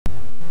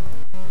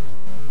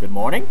Good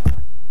morning,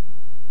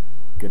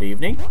 good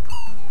evening,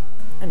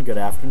 and good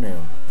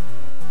afternoon.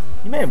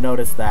 You may have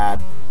noticed that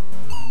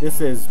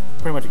this is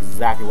pretty much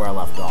exactly where I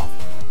left off.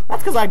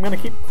 That's because I'm going to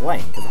keep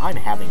playing, because I'm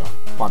having a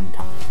fun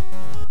time.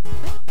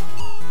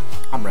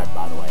 I'm Red,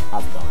 by the way.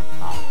 How's it going?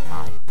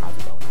 Hi, how's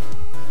it going?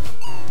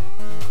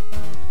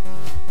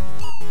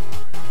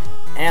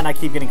 And I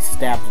keep getting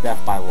stabbed to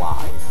death by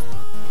lies.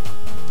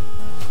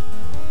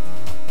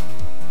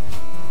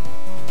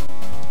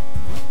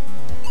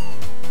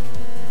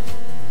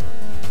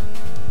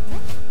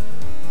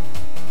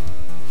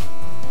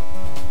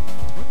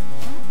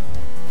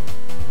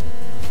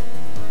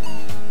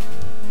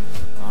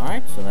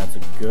 Alright, so that's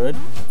a good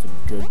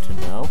to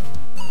know.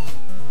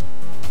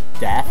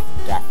 Death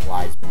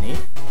lies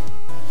beneath.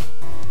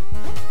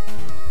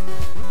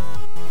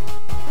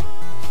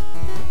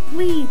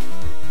 Whee!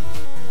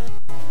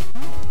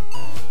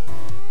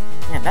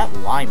 Man, that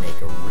lie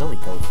maker really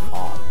goes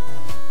far.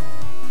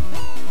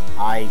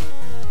 I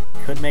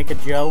could make a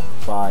joke,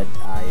 but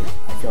I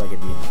feel like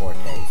it'd be in poor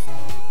taste.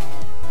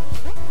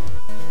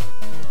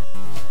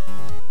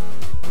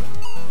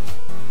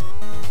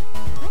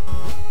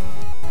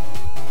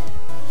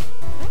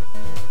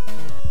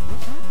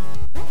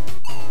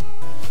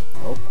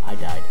 Oh, I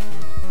died.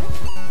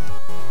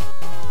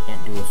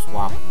 Can't do a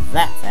swap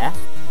that fast.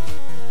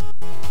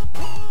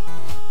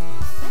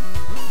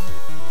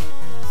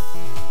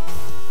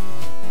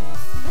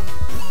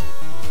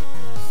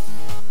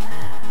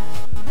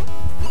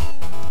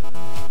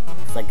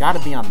 I gotta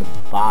be on the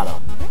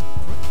bottom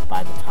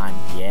by the time,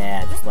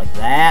 yeah, just like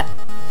that.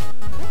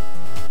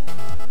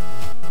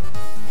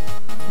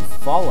 You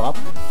fall up,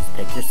 just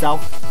pick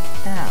yourself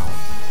down.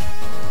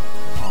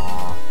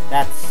 Aw,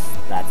 that's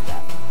death.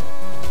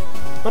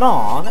 But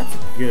aw, that's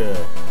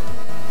good.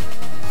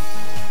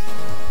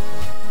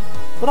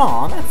 But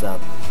aw, that's a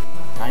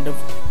kind of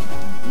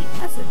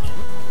deep message.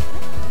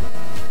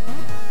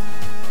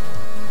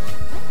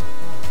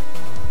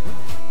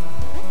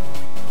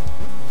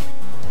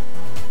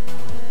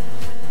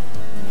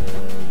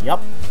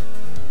 Yup.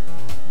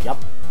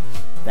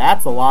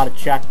 That's a lot of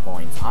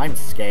checkpoints. I'm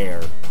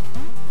scared.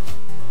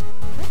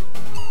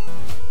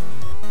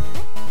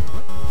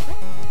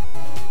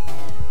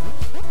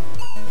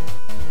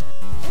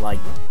 Like,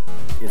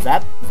 is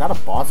that a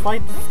boss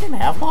fight? Does this game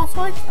have boss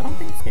fights? I don't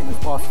think this game has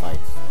boss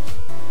fights.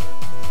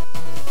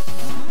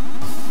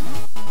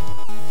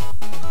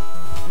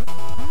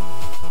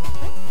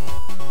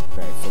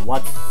 Okay, so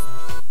what's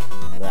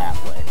that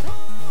way?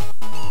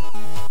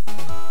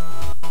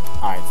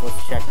 Alright, so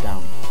let's check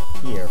down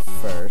here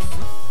first.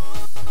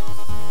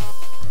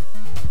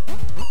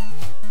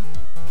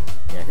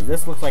 Yeah, because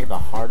this looks like the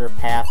harder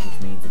path, which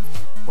means it's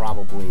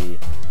probably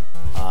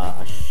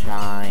a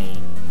shiny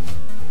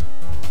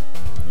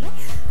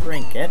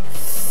trinket.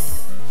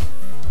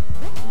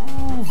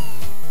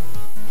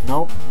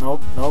 Nope.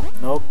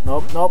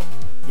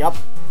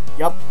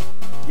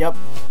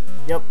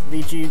 Yup.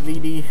 Vici,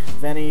 VD,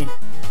 Venny,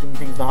 doing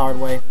things the hard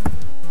way.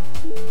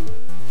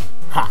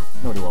 Ha!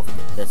 Nobody will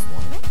forget this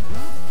one.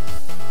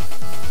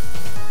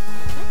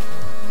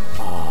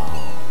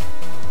 Oh,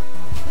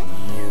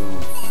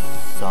 you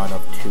son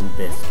of two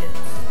biscuits.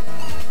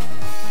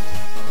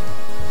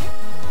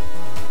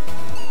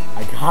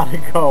 I gotta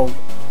go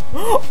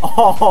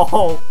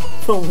all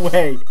the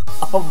way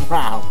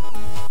around.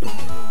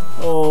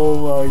 Oh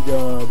my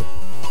god.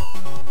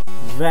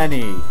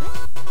 Venny.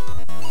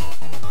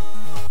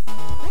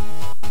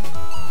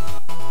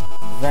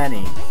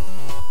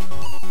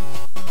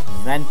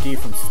 Venti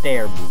from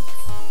Stair Boots.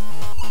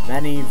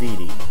 Venny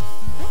VD.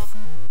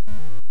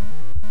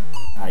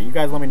 You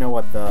guys let me know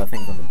what the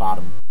things on the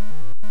bottom...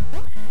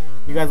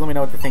 You guys let me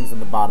know what the things on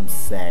the bottom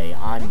say.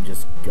 I'm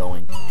just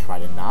going to try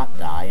to not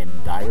die and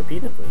die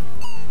repeatedly.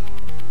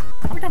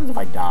 How many times have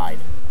I died?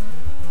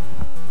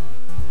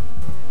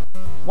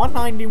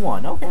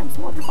 191. Okay, I'm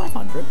still under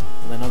 500.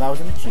 I know that was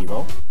an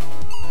Achievo.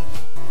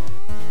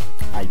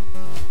 Like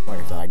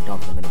I said, I don't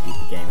think I'm going to beat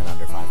the game at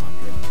under 500.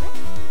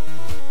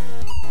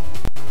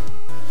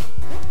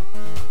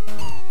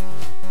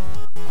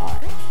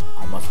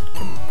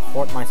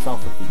 Comport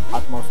myself with the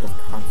utmost of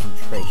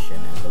concentration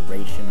and the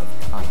ration of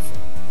consent.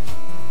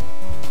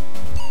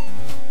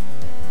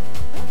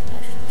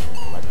 I should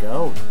have let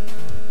go.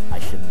 I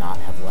should not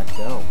have let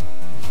go.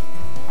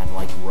 I'm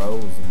like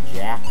Rose and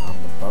Jack on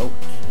the boat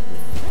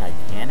with the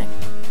Titanic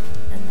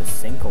and the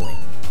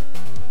Sinkling.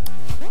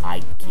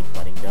 I keep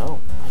letting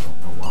go. I don't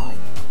know why.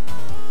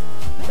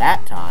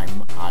 That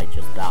time, I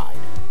just died.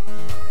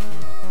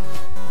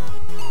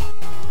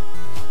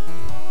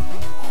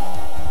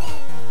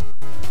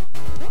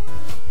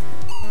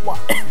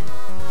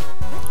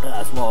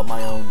 I swallowed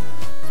my own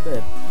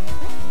spit.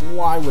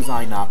 Why was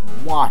I not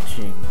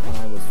watching when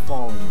I was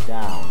falling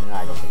down?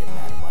 I don't think it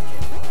mattered much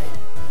anyway.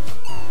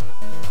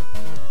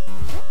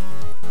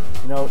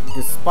 You know,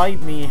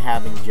 despite me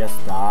having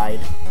just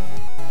died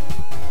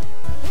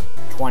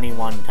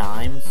 21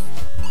 times,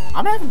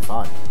 I'm having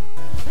fun.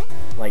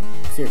 Like,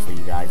 seriously,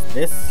 you guys,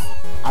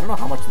 I don't know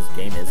how much this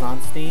game is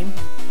on Steam.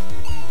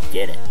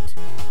 Get it.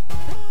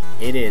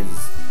 It is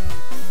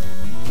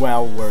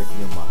well worth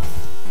your money.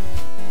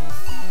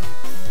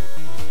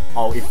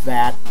 Oh, if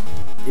that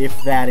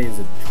is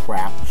a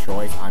trap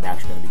choice, I'm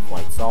actually going to be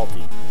quite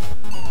salty.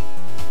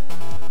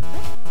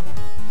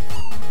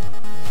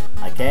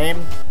 I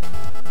came,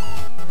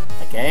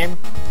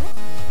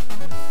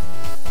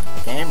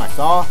 I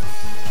saw,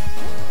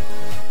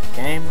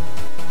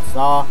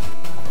 I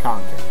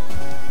conquered.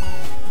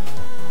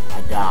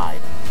 I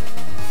died.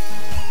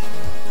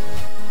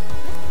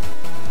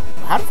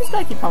 How does this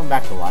guy keep coming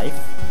back to life?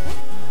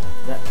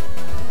 That,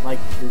 like,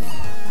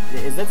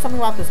 is that something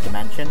about this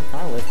dimension? Can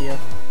I live here?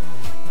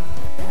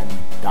 And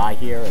die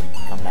here and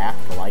come back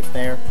to life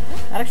there?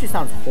 That actually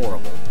sounds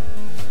horrible.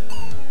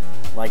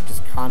 Like,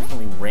 just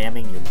constantly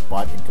ramming your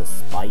butt into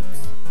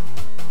spikes.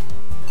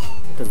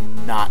 It does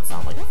not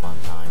sound like a fun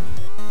time.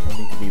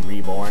 Only to be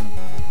reborn,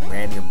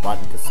 ram your butt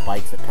into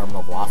spikes at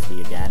terminal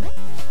velocity again.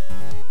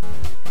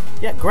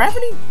 Yeah,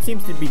 gravity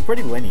seems to be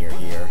pretty linear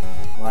here.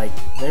 Like,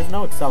 there's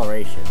no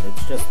acceleration. It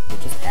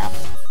just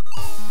happens.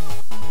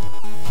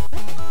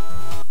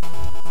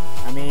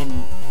 I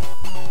mean,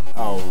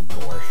 oh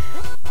gosh,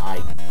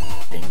 I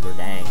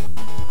dinger-danged.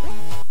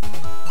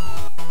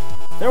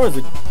 There was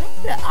a...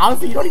 Yeah,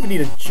 honestly, you don't even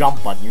need a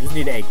jump button. You just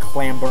need a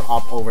clamber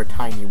up over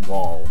tiny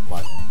wall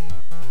button.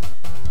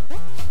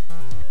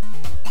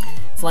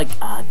 It's like,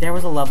 there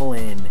was a level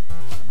in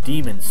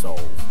Demon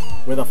Souls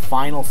where the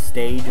final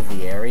stage of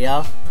the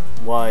area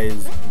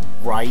was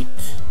right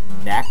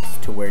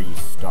next to where you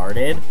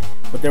started,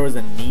 but there was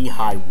a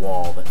knee-high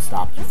wall that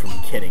stopped you from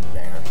getting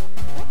there.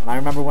 And I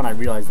remember when I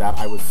realized that,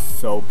 I was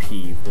so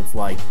peeved. It's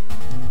like,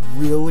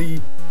 really?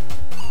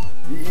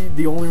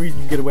 The only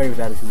reason you get away with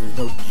that is because there's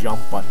no jump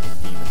button in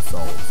Demon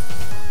Souls.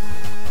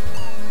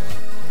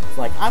 It's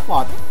like, I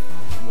fought,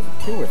 was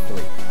it 2 or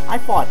 3? I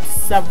fought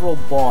several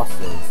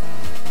bosses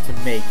to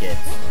make it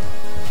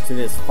to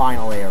this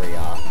final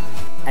area,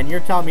 and you're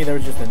telling me there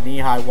was just a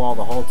knee-high wall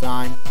the whole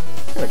time?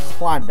 I could have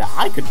climbed that.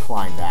 I could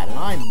climb that, and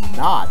I'm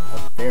not a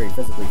very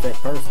physically fit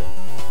person.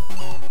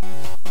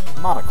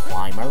 I'm not a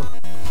climber.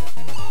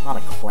 I'm not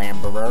a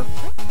clamberer.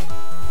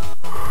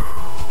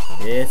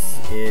 This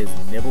is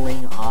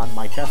nibbling on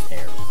my chest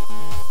hairs.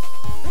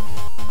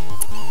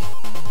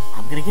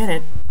 I'm gonna get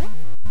it.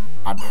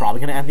 I'm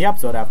probably gonna end the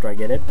episode after I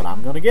get it, but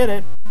I'm gonna get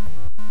it.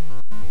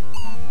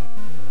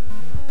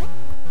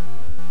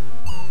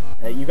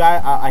 You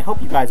guys, I hope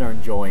you guys are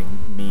enjoying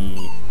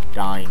me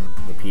dying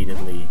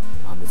repeatedly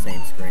on the same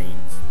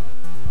screens,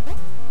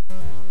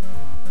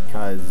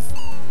 because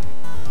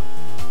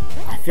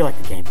I feel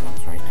like the game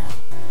runs right now.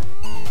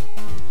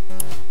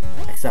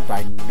 Except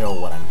I know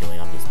what I'm doing.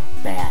 I'm just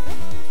bad.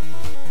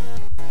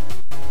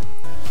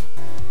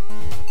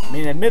 I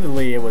mean,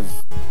 admittedly, it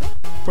was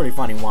pretty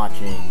funny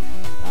watching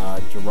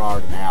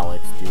Gerard and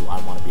Alex do I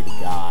Want to Be the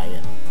Guy,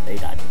 and they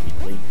died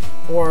repeatedly,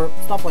 or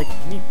stuff like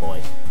Meat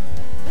Boy.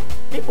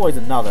 Meat Boy's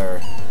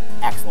another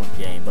excellent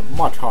game, but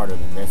much harder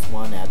than this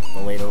one at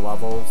the later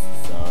levels,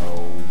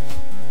 so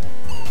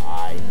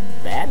I'm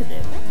bad at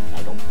it.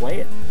 I don't play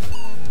it.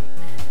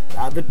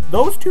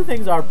 Those two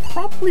things are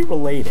probably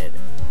related.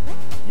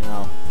 You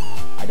know,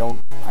 I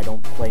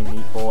don't play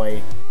Meat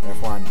Boy,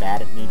 therefore I'm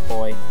bad at Meat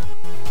Boy.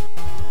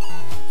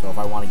 So if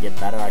I want to get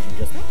better, I should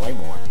just play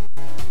more.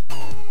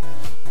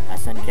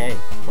 SNK,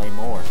 play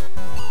more.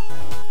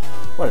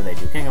 What do they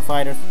do? King of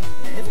Fighters?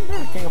 Isn't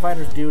there a King of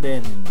Fighters dude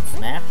in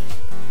Smash?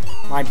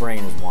 My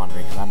brain is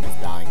wandering because I'm just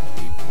dying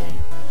repeatedly.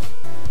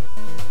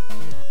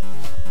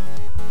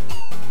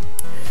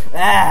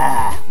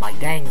 Ah! My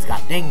dangs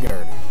got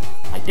dingered.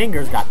 My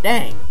dingers got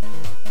danged.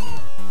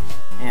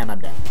 And I'm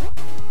dead.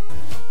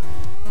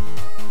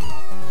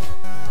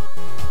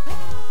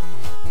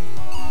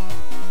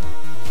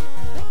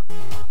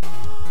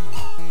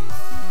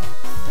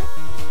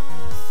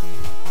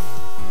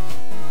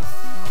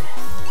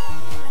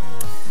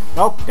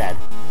 Nope, dead.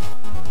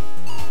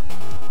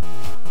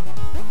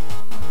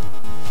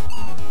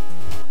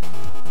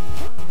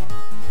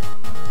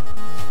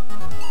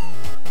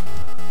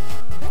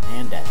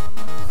 And dead.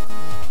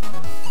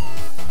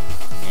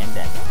 And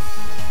dead.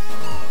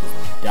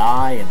 Just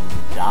die and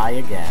die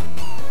again.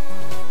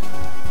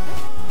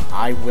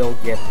 I will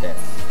get this.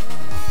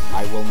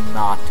 I will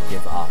not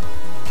give up.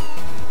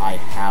 I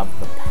have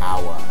the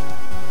power.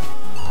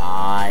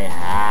 I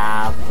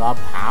have the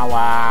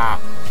power.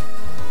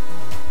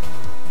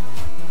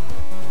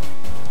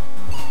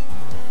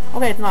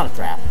 Okay, it's not a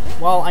trap.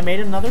 Well, I made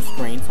another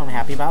screen, so I'm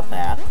happy about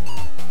that.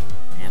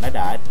 And I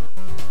died.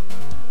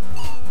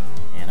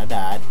 And I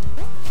died.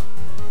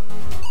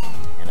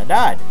 And I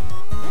died.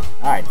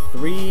 Alright,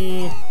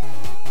 3,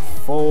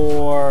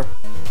 4...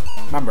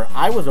 Remember,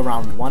 I was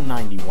around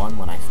 191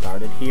 when I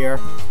started here.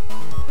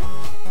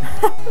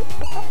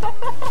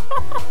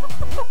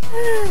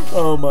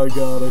 Oh my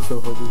god, I so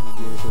hope this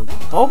is worth it.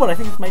 Oh, but I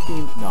think this might be...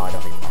 No, I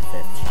don't think it's my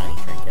 5th shiny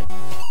trinket.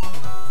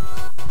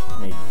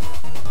 Maybe.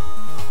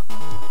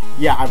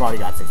 Yeah, I've already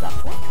got 6 out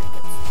of 20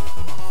 trinkets.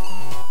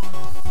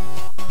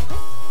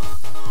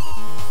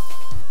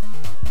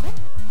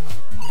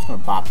 I'm just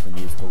gonna bop the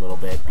music a little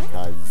bit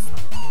because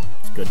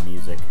it's good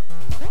music.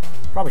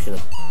 Probably should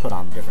have put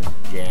on a different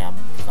jam,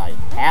 because I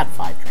had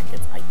 5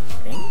 trinkets, I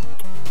think?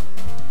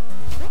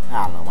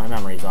 I don't know, my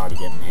memory's already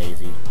getting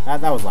hazy.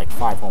 That was like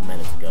 5 whole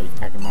minutes ago. You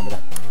think I can remember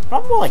that?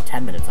 Probably more like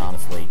 10 minutes,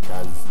 honestly,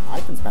 because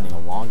I've been spending a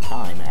long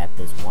time at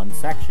this one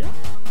section.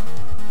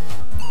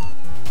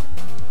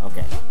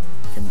 Okay.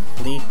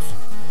 Complete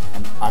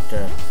and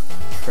utter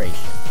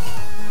tration.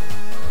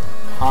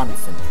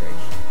 Concentration.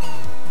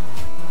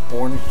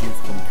 Orange juice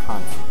from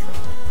concentrate.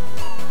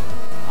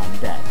 I'm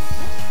dead.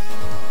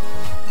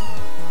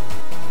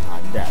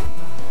 I'm dead.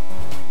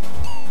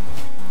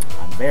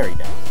 I'm very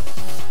dead.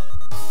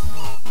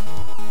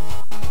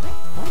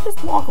 Can I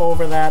just walk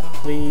over that,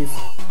 please?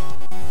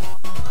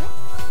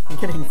 I'm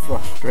getting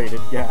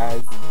frustrated,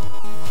 guys.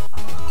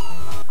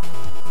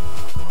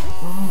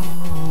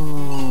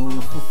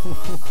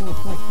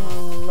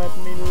 Let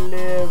me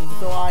live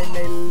so I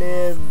may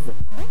live.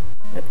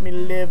 Let me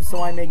live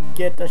so I may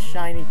get a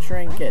shiny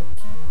trinket.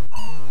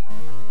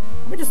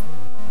 Let me just...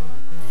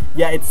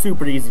 Yeah, it's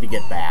super easy to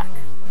get back.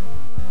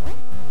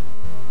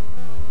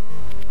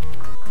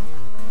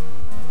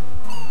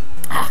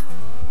 Ah!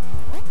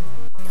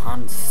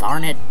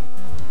 Consarn it.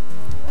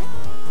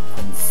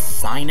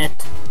 Consign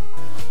it.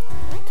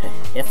 To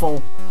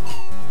Hiffle.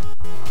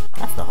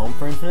 That's the home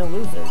for Infinite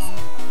Losers.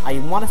 I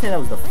want to say that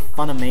was the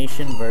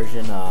Funimation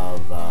version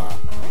of,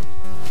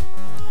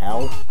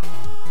 Hell.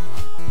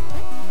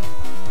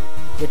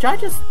 Which I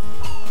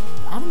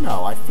don't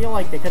know, I feel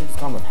like they could have just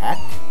gone with Heck.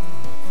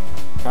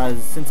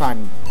 Because since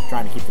I'm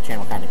trying to keep the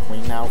channel kind of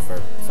clean now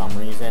for some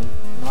reason,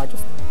 you know, I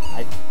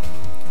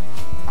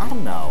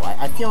don't know,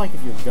 I feel like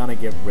if you're gonna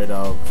get rid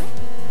of,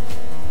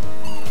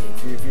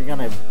 if you're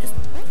gonna just,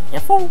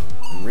 Hiffle?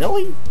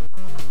 Really?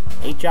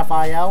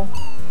 HFIL?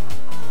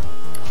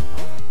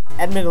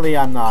 Admittedly,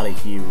 I'm not a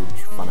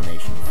huge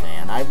Funimation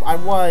fan.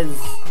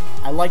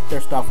 I liked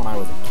their stuff when I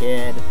was a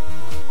kid,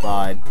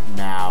 but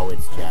now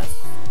it's just,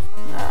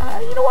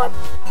 you know what?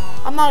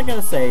 I'm not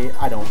gonna say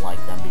I don't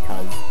like them,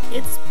 because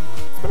it's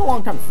been a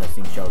long time since I've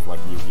seen shows like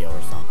Yu-Gi-Oh!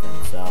 Or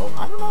something, so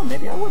I don't know,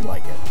 maybe I would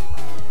like it.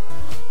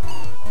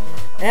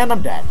 And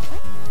I'm dead.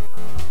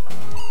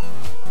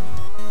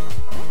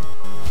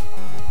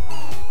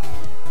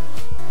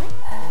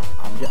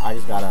 I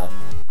just gotta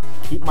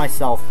keep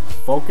myself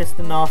focused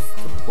enough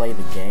to play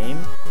the game,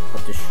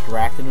 but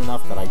distracted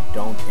enough that I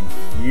don't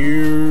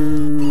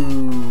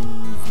infuse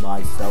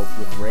myself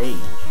with rage.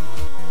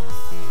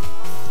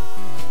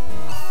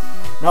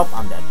 Nope,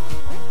 I'm dead.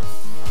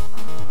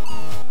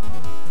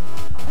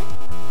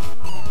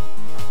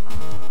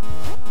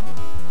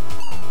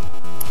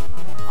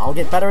 I'll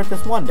get better at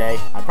this one day,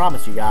 I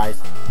promise you guys.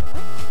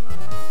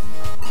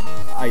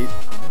 I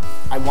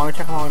want to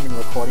check how long I've been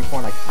recording for,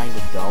 and I kind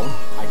of don't.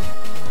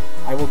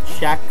 I will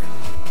check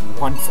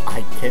once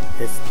I get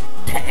this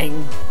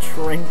dang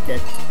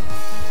trinket.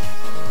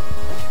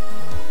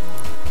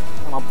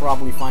 And I'll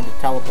probably find a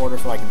teleporter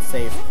so I can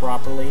save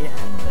properly,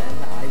 and then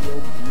I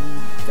will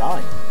be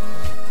done.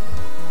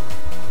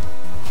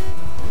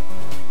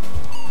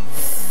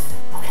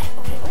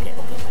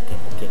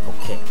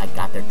 Okay, I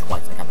got there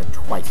twice. I got there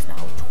twice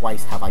now.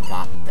 Twice have I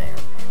gotten there.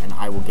 And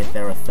I will get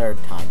there a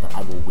third time, but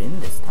I will win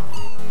this time.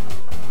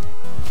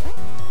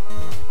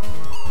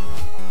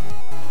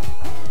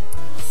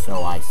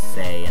 So I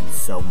say, and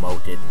so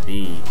mote it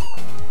be.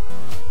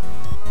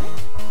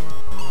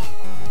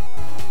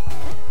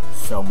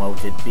 So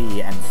mote it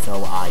be, and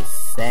so I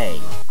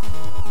say.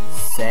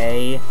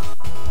 Say...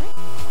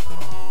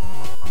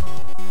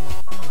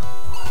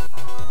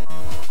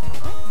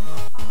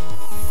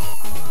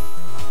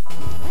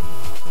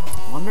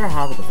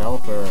 How the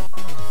developer...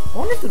 I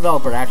wonder if the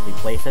developer actually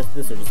playtested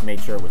this or just made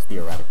sure it was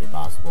theoretically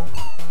possible.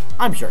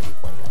 I'm sure he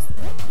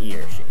playtested it. He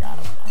or she, I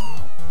don't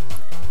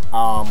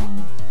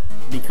know.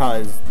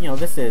 Because, you know,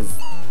 this is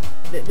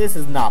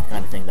not the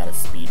kind of thing that a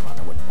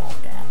speedrunner would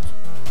balk at.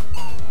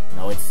 You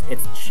know,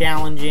 it's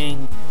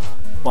challenging,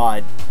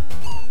 but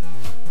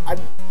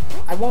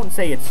I won't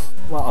say it's...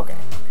 Well, okay.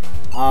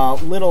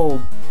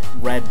 Little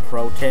red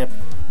pro tip.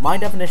 My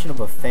definition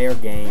of a fair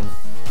game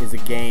is a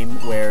game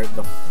where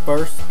the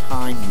first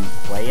time you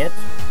play it,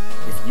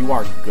 if you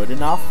are good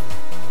enough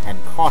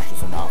and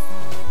cautious enough,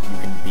 you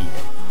can beat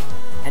it.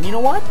 And you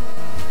know what?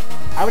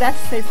 I would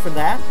actually say for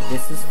that,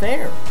 this is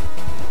fair.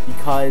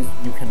 Because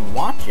you can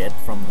watch it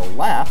from the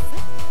left,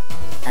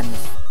 and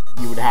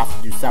you would have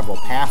to do several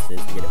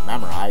passes to get it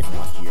memorized,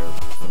 unless you're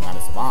some kind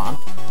of savant.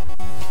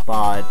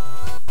 But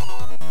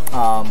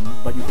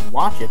you can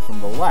watch it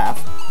from the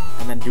left,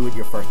 and then do it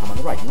your first time on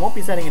the right. You won't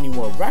be setting any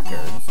world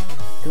records,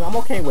 because I'm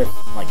okay with,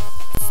 like,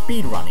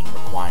 speedrunning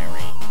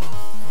requiring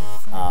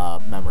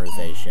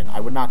memorization. I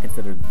would not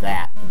consider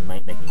that to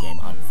make a game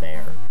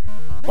unfair.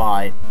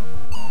 But,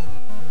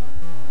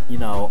 you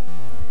know,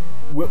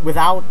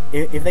 without...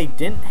 If they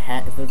didn't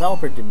have... If the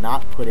developer did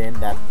not put in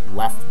that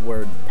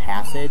leftward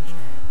passage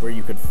where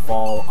you could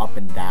fall up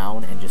and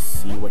down and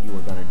just see what you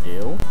were going to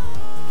do,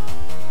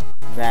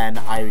 then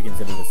I would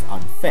consider this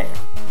unfair.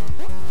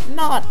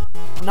 Not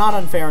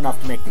unfair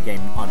enough to make the game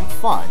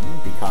unfun,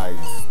 because...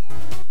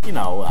 You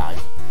know, I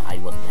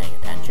wasn't paying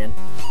attention.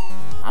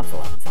 I'm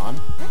still having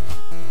fun.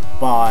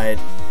 But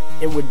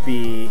it would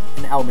be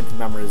an element of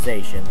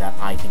memorization that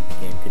I think the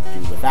game could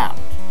do without.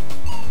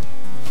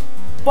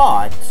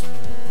 But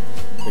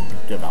the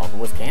developer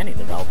was canny. The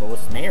developer was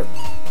snared.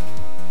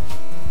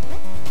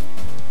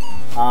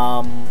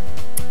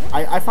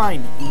 I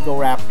find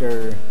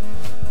Egoraptor,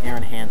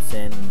 Aaron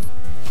Hansen's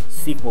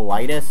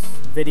sequelitis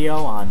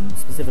video on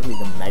specifically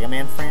the Mega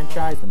Man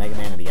franchise, the Mega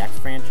Man and the X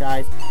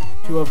franchise,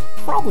 to have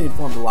probably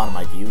informed a lot of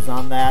my views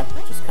on that,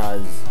 just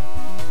because,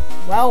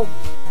 well,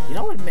 you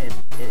know,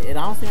 it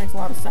honestly makes a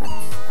lot of sense.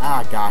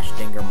 Ah, gosh,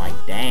 dinger my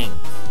dang.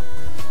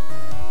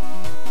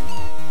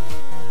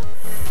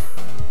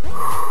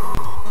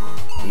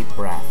 Deep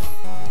breath.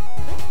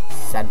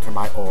 Center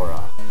my aura.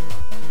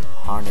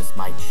 Harness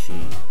my chi.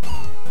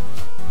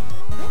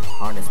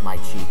 Harness my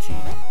chi-chi.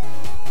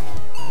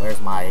 Where's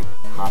my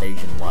hot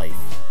Asian wife?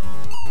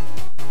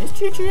 Is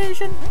Chi-Chi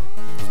Asian?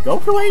 Is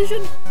Goku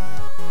Asian?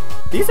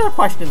 These are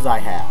questions I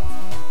have.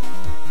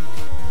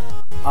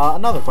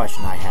 Another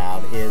question I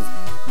have is,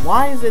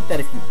 why is it that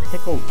if you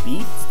pickle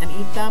beets and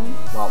eat them,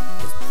 well,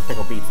 just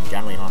pickle beets in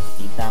general, you don't have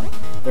to eat them,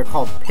 they're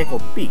called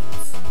pickled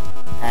beets.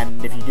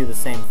 And if you do the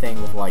same thing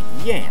with, like,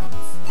 yams,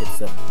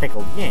 it's a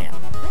pickled yam.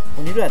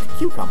 When you do that to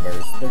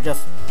cucumbers, they're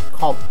just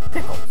called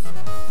pickles.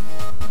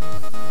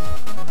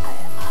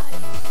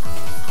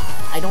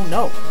 I don't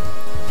know.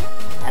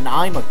 And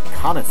I'm a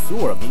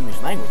connoisseur of the English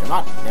language. I'm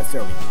not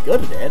necessarily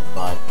good at it,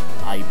 but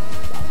I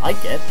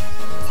like it.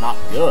 It's not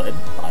good,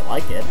 but I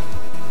like it.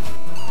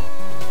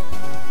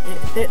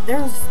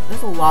 There's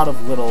a lot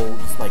of little,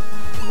 just like,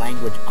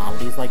 language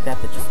oddities like that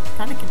that just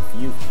kind of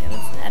confuse me,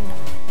 and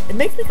it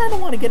makes me kind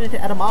of want to get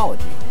into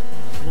etymology.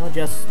 You know,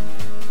 just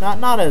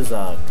not as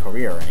a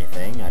career or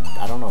anything.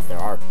 I don't know if there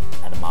are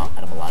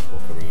etymological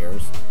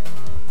careers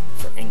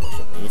for English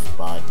at least,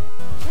 but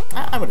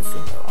I would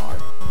assume there are.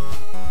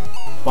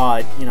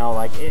 But you know,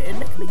 like it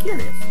makes me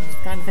curious. It's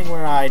the kind of thing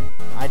where I'd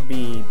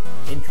be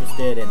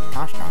interested in.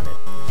 Gosh darn it,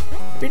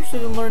 I'd be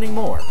interested in learning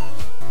more.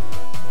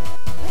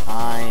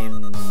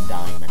 I'm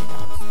dying many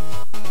times.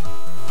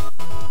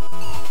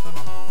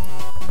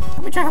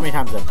 Let me check how many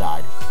times I've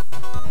died.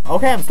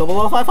 Okay, I'm still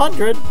below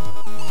 500.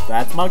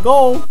 That's my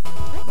goal.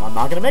 I'm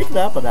not gonna make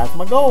that, but that's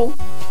my goal.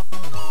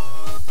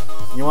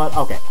 You know what?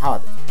 Okay, how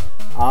about this?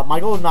 My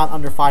goal is not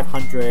under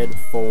 500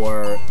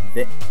 for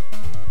this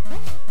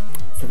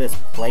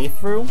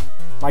playthrough.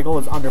 My goal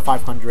is under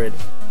 500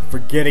 for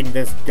getting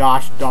this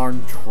gosh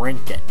darn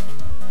trinket.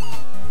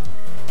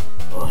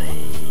 Oy.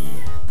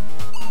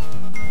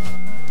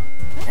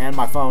 And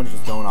my phone's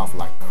just going off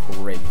like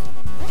crazy.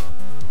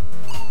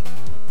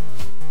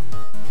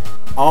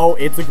 Oh,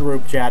 it's a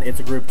group chat. It's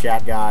a group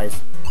chat,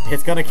 guys.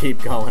 It's gonna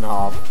keep going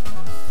off.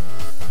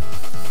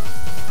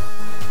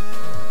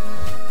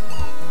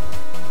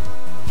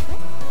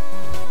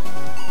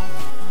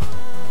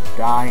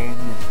 Dying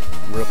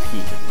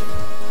repeatedly.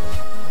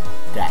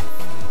 Death.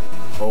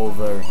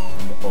 Over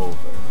and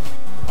over.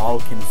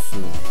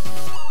 All-consuming.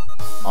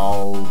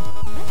 All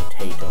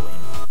potatoing.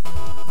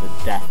 The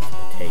death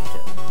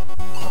potato.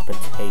 A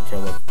potato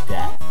of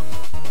death.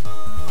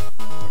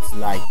 It's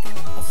like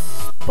a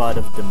spud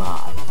of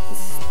demise. The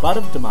spud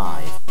of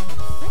demise.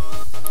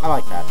 I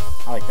like that.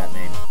 I like that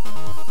name.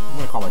 I'm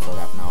gonna call myself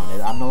that from now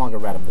on. I'm no longer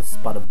red. I'm the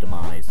spud of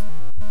demise.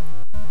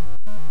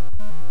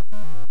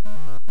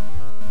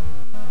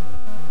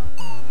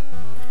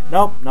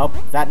 Nope, nope.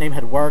 If that name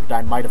had worked,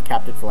 I might have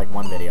kept it for like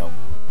one video.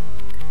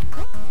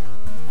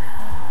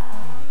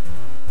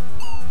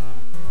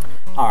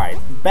 Alright,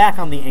 back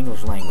on the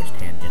English language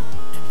tangent.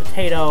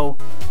 Potato,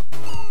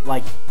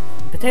 like,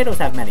 potatoes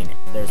have many names.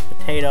 There's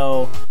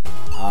potato,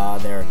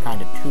 they're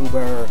kind of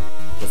tuber,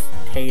 just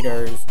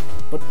taters.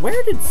 But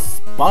where did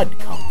spud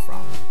come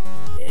from?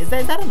 Is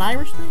that an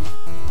Irish thing?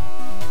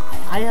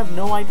 I have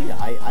no idea.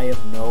 I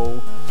have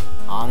no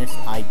honest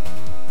I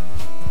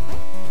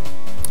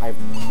have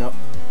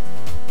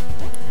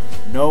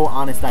no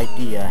honest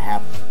idea.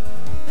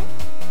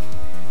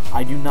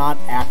 I do not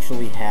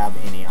actually have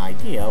any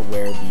idea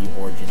where the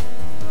origin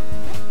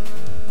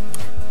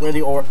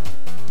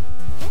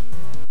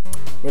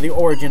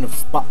of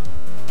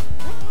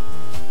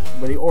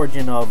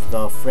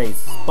the phrase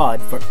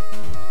spud for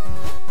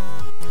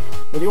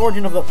where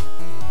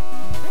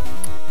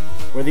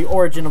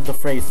the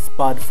phrase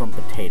spud from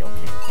potato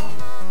came from.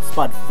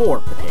 Spud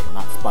for potato,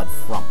 not spud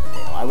from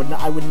potato. I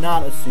would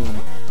not assume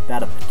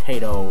that a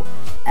potato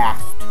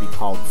asked to be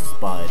called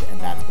spud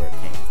and that's where it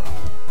came from.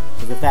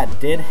 Because if that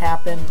did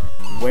happen,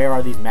 where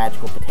are these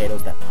magical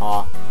potatoes that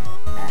talk?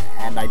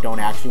 And I don't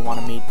actually want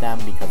to meet them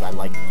because I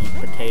like to eat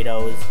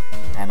potatoes,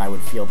 and I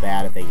would feel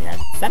bad if they had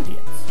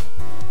sentience.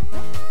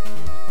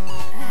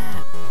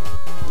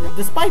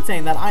 Despite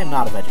saying that, I am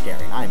not a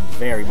vegetarian. I am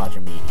very much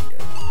a meat eater.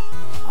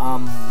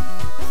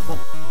 But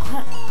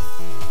I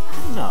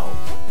don't know.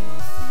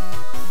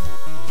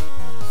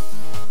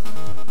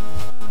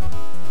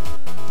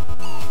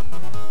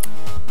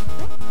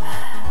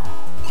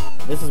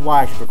 This is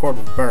why I should record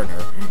with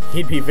Burner.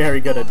 He'd be very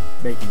good at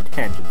making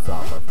tangents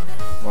off of.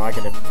 Or I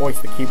could voice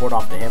the keyboard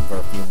off to him for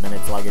a few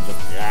minutes so I could just...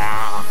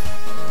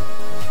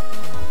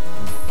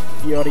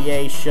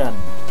 Infuriation.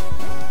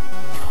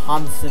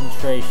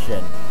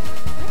 Concentration.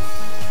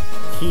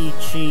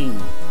 Ki-chi.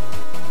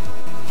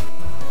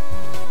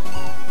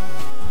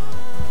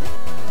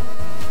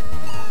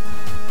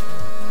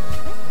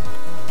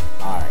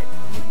 Alright,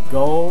 the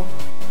goal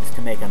is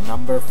to make a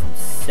number from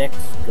 6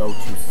 go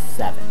to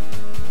 7.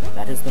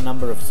 That is the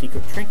number of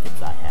secret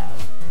trinkets I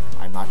have.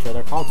 I'm not sure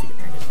they're called secret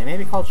trinkets. They may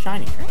be called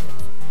shiny trinkets.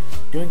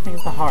 Doing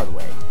things the hard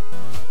way.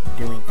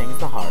 Doing things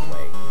the hard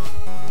way.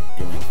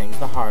 Doing things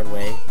the hard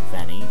way.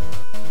 Veni.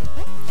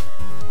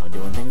 I'm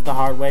doing things the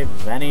hard way.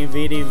 Veni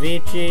Vidi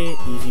Vici.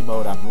 Easy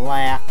mode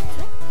unlocked.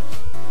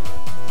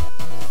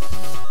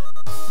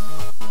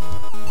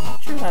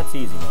 Not sure that's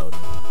easy mode.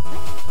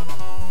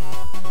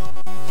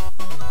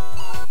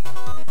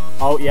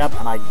 Oh, yep,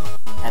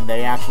 and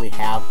they actually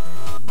have.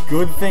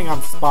 Good thing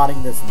I'm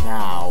spotting this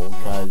now,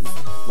 because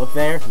look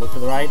there, look to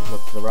the right,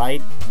 look to the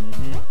right.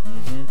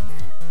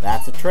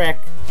 That's a trick.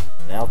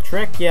 They'll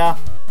trick ya.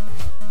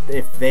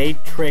 If they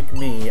trick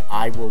me,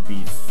 I will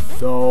be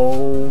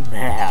so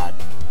mad.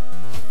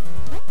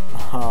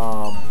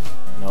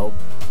 Nope.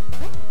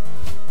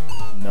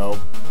 Nope.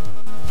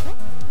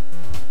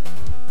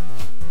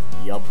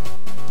 Yup.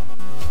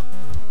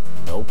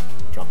 Nope.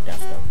 Chuck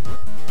Desto.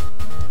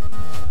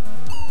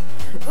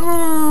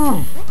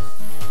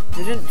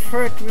 You didn't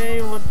trick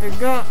me, but they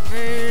got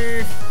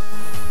me.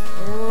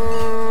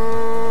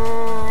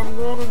 I'm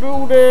gonna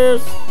do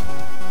this.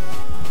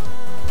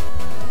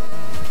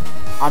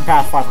 I'm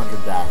past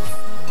 500 deaths.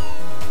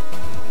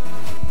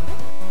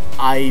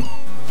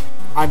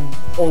 I'm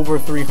over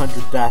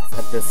 300 deaths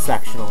at this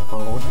section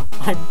alone.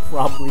 I'm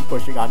probably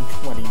pushing on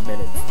 20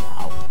 minutes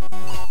now.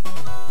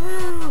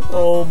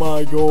 Oh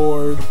my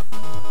god.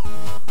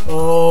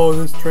 Oh,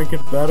 this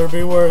trinket better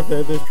be worth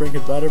it. This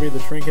trinket better be the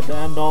trinket to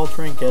end all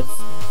trinkets.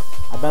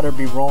 I better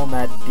be rolling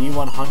that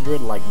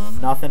D100 like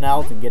nothing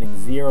else and getting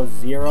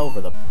 0-0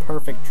 for the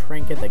perfect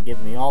trinket that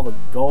gives me all the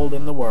gold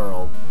in the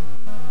world.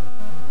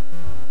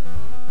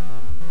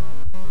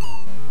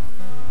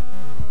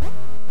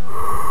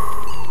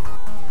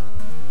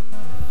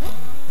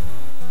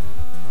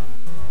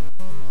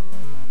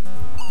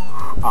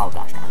 Oh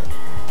gosh darn it.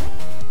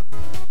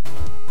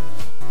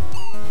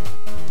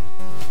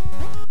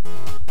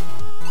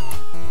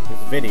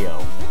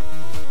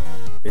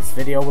 This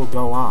video will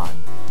go on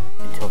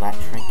until that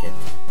trinket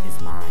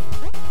is mine.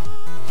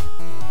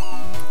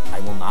 I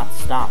will not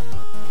stop.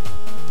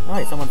 Oh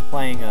hey, someone's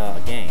playing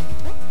a game.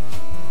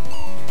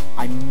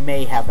 I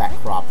may have that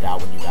cropped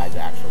out when you guys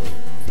actually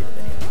see the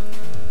video.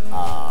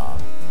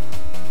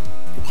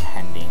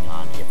 Depending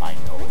on if I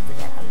know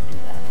figure out how to do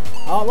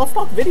that. Let's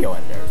talk video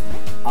editors.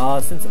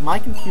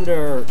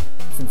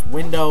 Since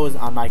Windows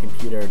on my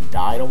computer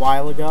died a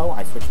while ago,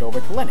 I switched over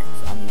to Linux.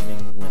 I'm using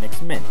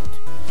Linux Mint.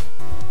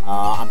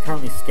 I'm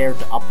currently scared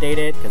to update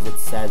it because it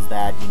says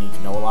that you need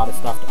to know a lot of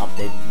stuff to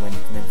update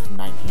Linux Mint from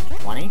 19 to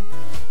 20.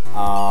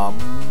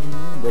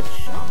 Which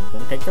I'm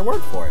going to take their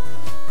word for it.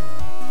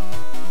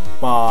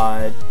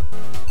 But,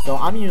 so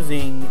I'm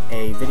using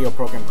a video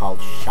program called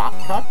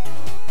Shotcut.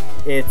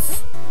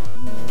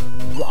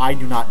 I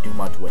do not do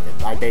much with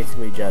it. I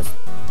basically just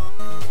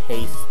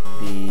paste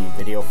the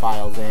video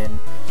files in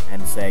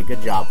and say,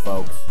 good job,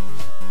 folks.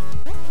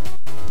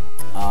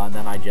 And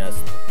then I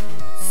just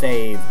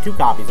save 2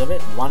 copies of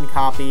it. One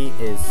copy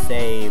is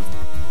saved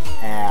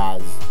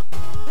as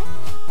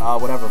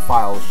whatever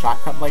file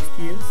Shotcut likes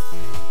to use,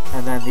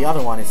 and then the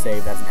other one is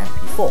saved as an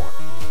MP4.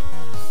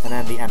 And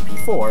then the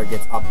MP4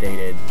 gets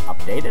uploaded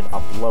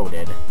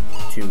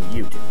to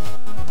YouTube.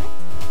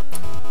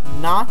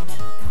 Not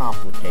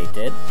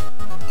complicated,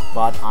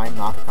 but I'm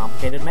not a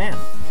complicated man.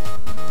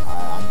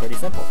 I'm pretty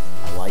simple.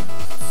 I like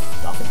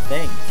stuff and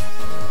things.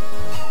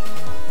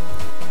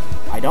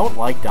 I don't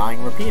like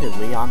dying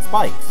repeatedly on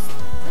spikes.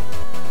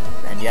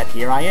 And yet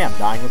here I am,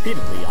 dying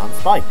repeatedly on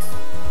spikes.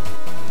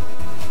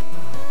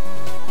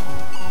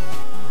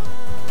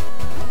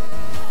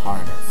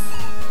 Harness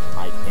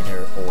my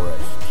inner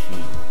aura's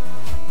chi.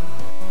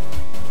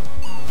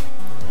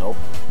 Nope.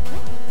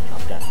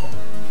 Chuck Testa.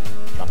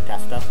 Chuck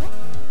Testa?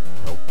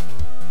 Nope.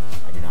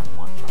 I do not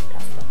want Chuck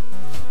Testa.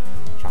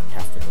 Chuck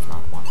Testa does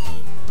not want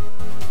me.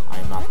 I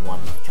am not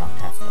one with Chuck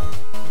Testa.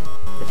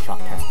 Could Chuck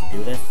Testa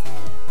do this?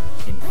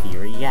 In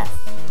theory, yes.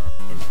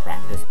 In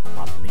practice,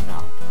 probably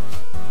not.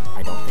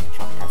 I don't think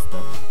Chuck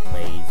Testa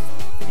plays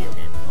video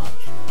games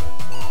much.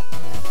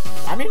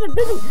 I mean,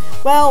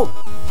 well,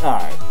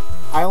 alright.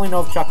 I only know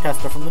of Chuck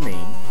Testa from the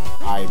meme.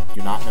 I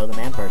do not know the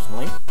man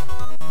personally.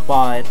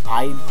 But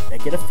I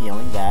get a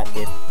feeling that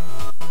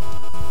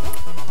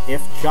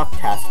if Chuck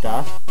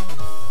Testa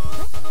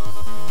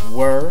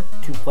were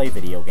to play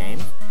video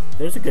games,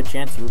 there's a good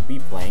chance he would be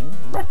playing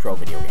retro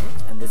video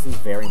games. And this is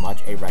very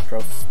much a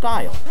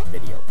retro-style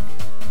video game.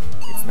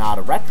 It's not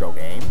a retro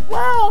game.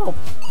 Well,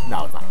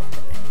 no, it's not a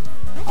retro game.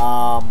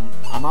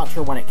 I'm not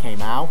sure when it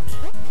came out.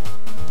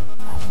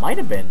 It might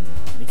have been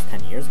at least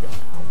 10 years ago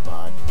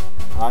now,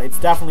 but it's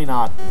definitely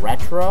not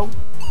retro,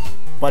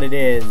 but it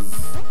is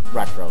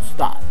retro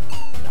style.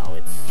 You know,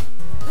 it's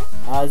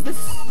is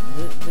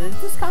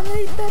this kind of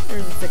 8-bit or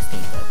is it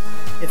 16-bit?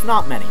 It's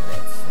not many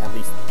bits, at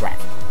least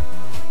graphically.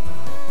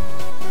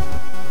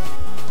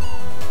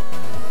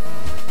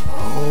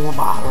 Oh,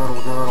 my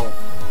hurdle girdle.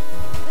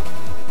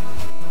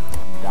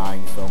 I'm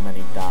dying so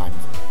many times.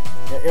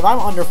 If I'm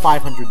under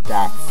 500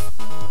 deaths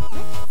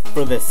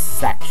for this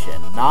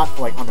section, not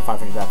like under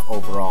 500 deaths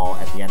overall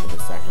at the end of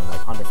this section,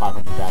 like under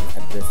 500 deaths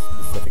at this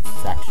specific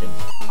section,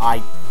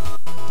 I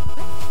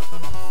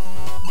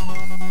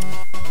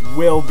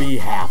will be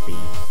happy.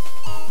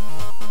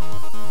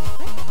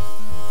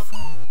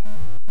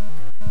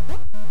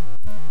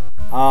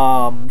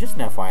 Just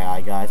an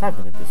FYI, guys, I've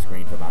been at this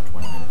screen for about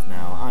 20 minutes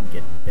now. I'm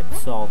getting a bit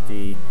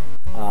salty.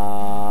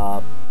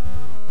 I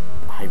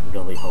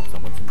really hope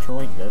someone's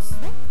enjoying this.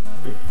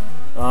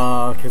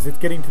 Because it's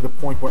getting to the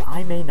point where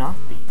I may not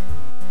be.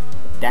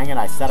 But dang it,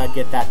 I said I'd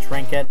get that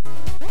trinket.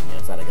 I mean,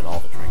 I said I'd get all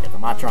the trinkets.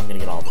 I'm not sure I'm gonna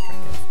get all the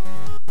trinkets.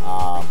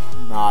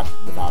 Not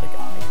without a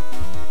guide.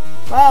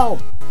 Well,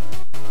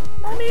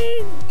 I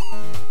mean,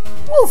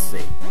 we'll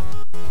see.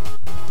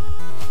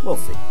 We'll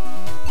see.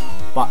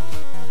 But,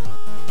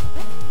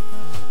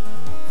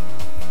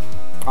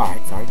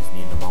 alright, sorry, just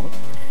needed a moment.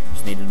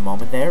 Just needed a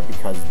moment there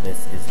because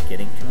this is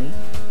getting to me.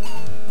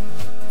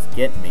 It's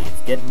getting me.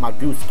 It's getting my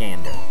goose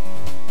gander.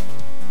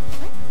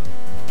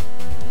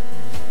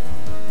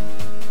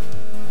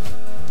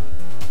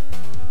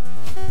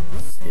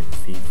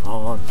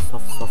 Sitfifon,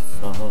 soft, soft,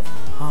 soft,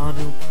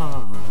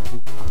 Hanukkah,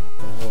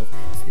 Hanukkah,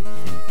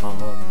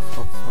 Sitfifon,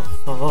 soft, soft,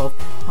 soft,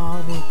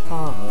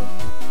 Hanukkah,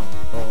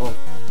 Hanukkah.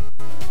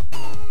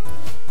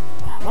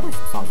 What are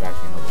some songs I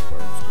actually know the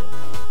words to?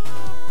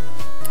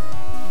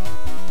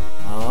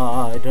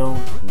 I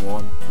don't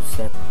want to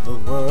set the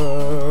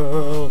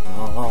world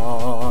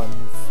on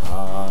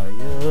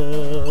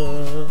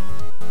fire.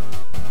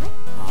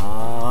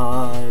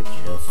 I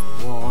just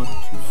want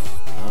to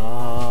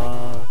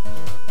start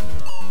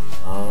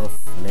a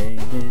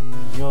flame in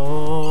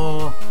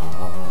your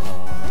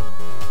heart.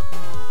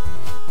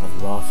 I've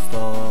lost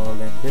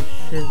all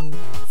ambition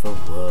for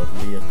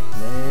worldly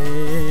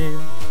acclaim.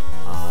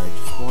 I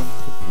just want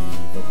to be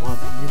the one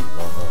you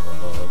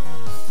love.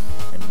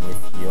 And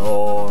with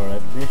your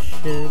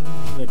admission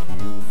that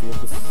you feel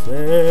the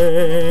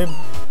same,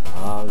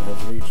 I'll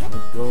have reached the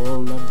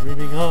goal I'm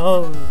dreaming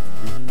of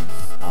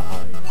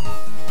beside you.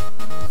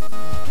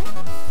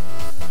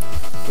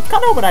 I was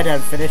kind of hoping I'd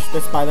have finished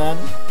this by then.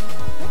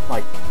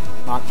 Like,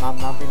 not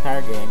the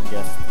entire game,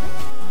 just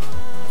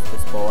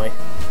this boy.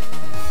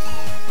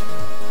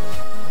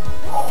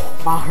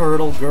 Oh, my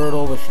hurdle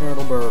girdle, the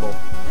schnurtle birdle.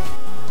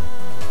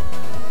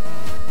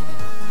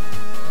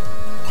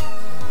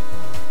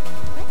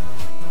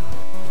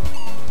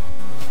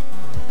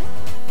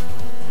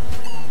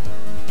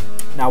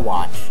 Now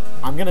watch.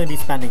 I'm gonna be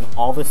spending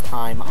all this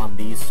time on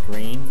these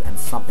screens, and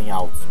something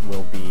else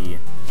will be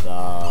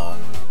the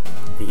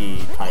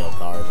title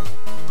card.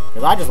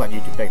 Because I just let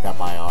YouTube pick that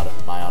by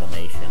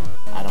automation.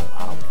 I don't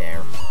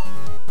care.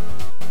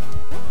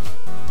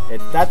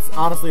 That's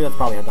honestly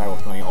probably how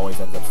Direwolf 20 always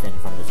ends up standing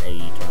in front of his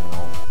AE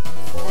terminal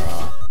for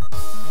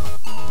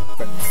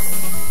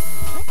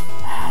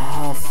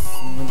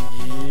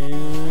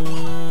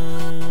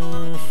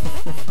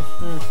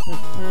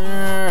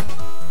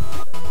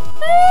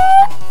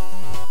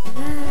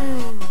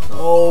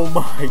Oh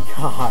my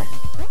god.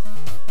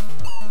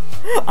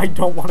 I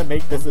don't want to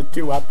make this a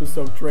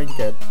 2-episode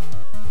trinket.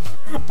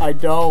 I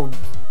don't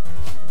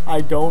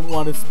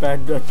want to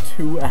spend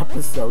 2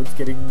 episodes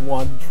getting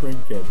 1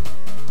 trinket.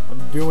 I'm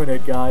doing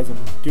it, guys.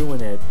 I'm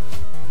doing it.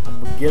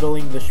 I'm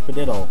giddling the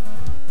spadiddle.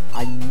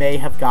 I may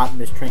have gotten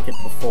this trinket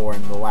before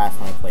in the last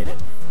time I played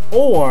it.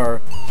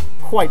 Or,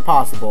 quite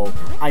possible,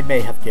 I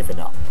may have given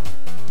up.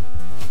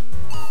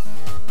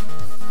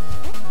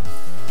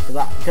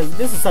 Because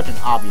this is such an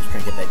obvious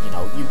trinket that, you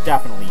know, you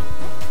definitely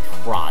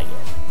try it.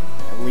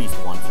 At least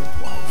once or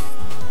twice.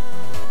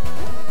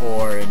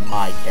 Or, in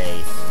my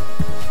case,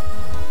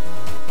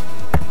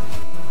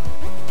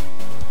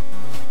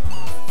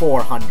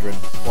 400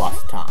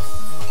 plus times.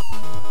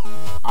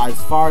 As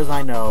far as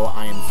I know,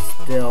 I am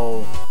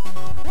still...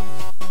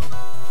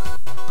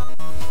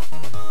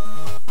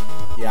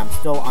 Yeah, I'm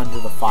still under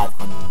the 500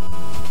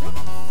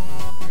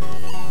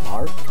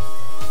 mark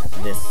at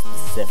this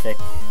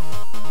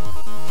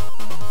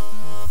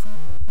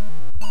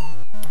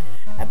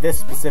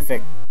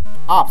specific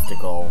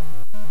obstacle.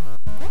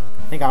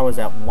 I think I was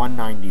at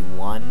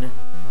 191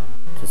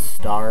 to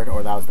start,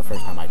 or that was the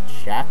first time I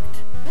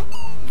checked.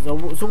 So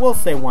we'll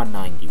say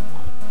 191.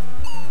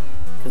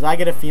 Because I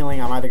get a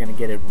feeling I'm either going to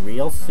get it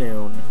real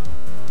soon,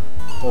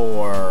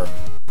 or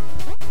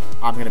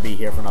I'm going to be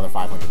here for another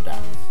 500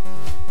 deaths.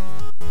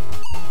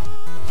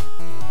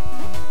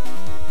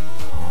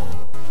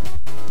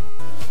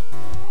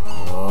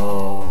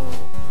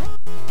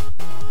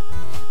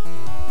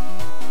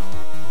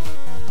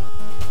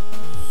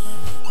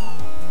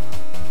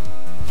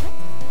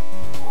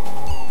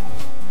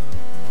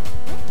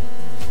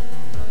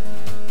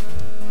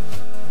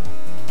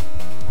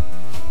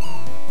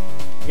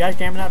 You guys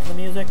jamming out to the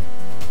music?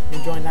 You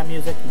enjoying that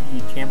music?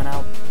 You jamming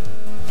out?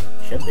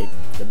 Should be.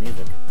 Good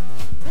music.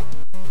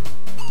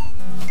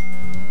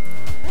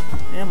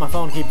 my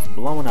phone keeps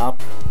blowing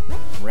up.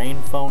 Rain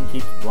phone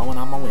keeps blowing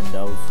on my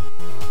windows.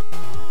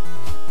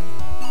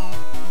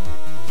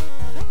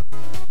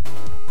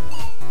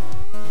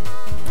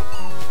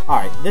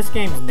 Alright, this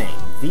game's name,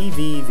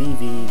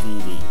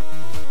 VVVVVV.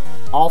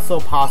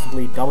 Also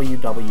possibly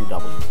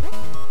WWW.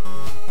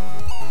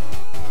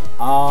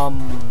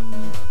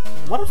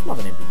 What are some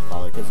other names we can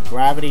call it? Because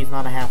Gravity's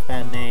not a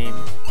half-bad name.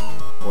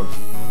 Or...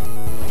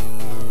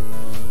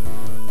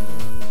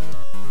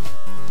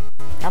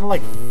 kind of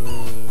like...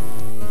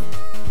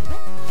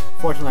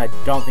 Fortunately, I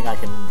don't think I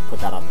can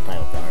put that on the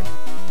title card.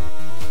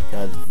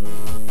 Because...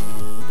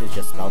 it's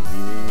just spelled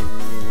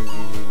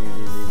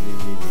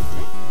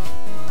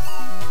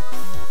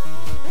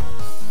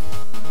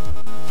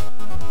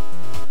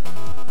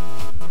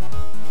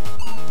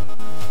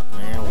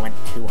went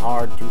too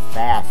hard, too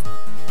fast.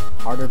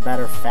 Harder,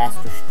 better,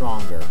 faster,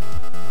 stronger.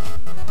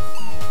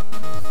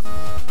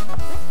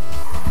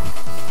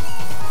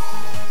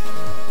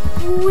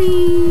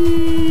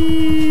 Whee!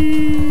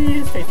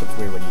 His face looks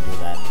weird when you do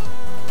that.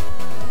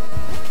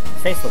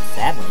 His face looks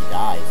sad when he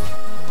dies.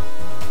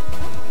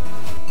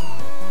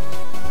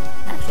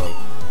 Actually,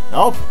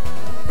 nope!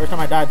 First time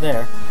I died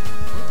there.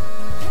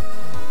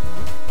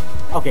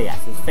 Okay,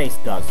 yes, his face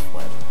does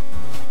flip.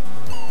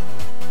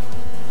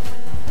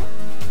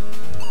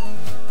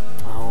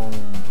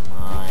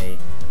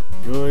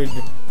 Good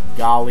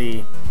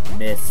golly,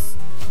 Miss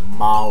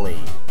Molly.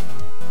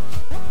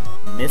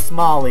 Miss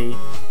Molly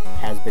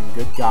has been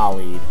good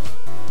gollied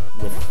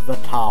with the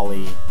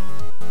tolly.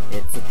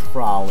 It's a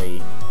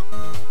trolley,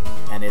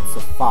 and it's a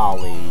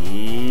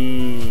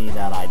folly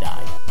that I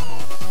died.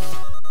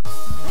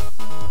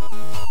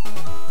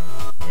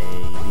 A,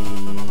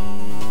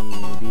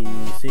 B, B,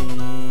 C,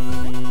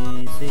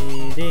 C,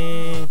 D.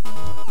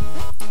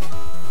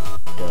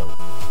 Do,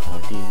 a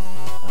deer,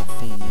 a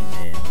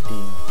female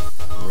deer.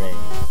 Ray, a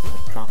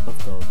drop of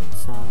golden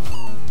sound.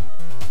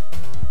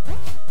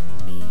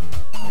 Me,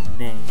 a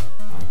name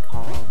I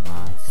call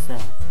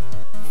myself.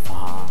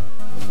 Far,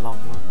 a long,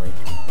 long way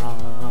to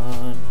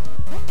run.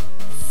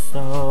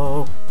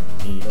 So,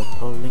 a needle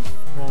pulling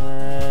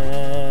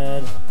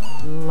thread.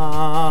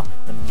 La,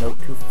 a note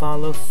to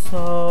follow.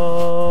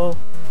 So,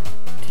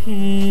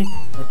 tea,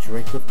 a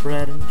drink with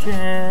bread and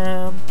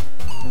jam.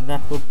 And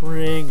that will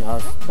bring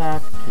us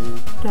back to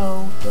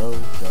do, do,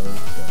 do,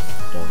 do,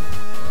 do.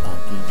 A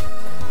deep.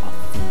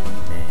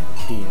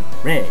 Dear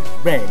Ray,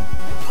 Ray,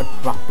 a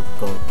drop of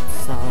golden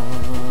sun.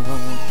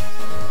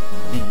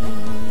 Me,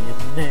 a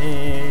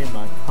name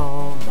I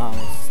call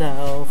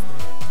myself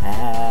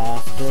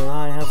after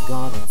I have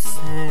gone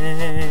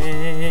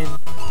insane.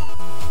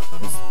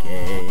 This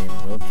game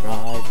will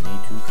drive me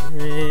to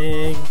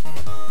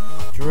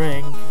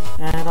drink,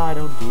 and I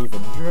don't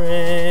even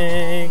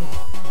drink.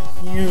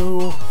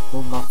 You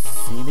will not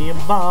see me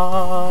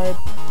imbibe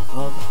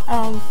of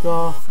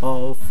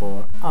alcohol,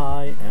 for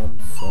I am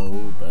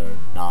sober,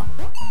 not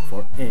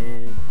for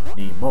any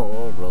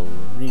moral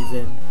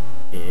reason.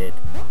 It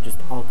just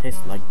all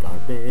tastes like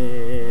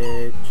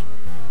garbage.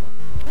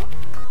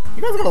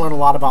 You guys are gonna learn a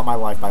lot about my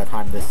life by the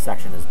time this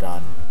section is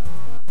done.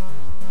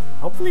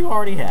 Hopefully you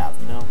already have,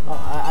 you know.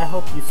 I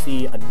hope you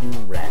see a new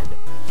red.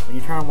 When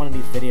you turn on one of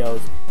these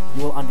videos,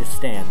 you will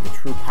understand the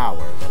true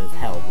power that is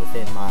held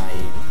within my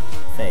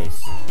face.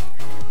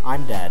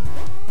 I'm dead.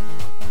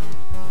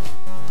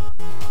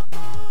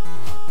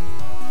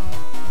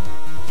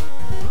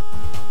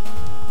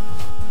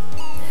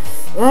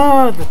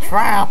 Ugh, the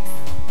trap!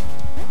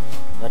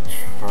 The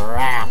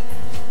trap!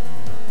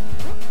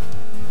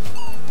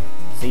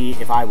 See,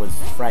 if I was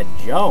Fred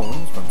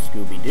Jones from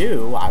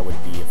Scooby-Doo, I would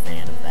be a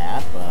fan of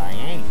that, but I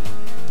ain't.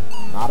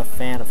 I'm not a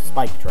fan of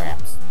spike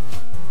traps.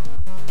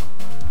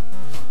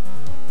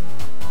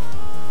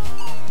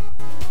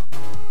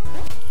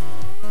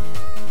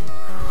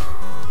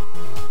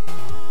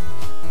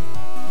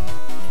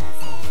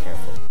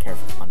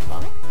 Careful,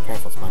 SpongeBob.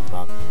 Careful,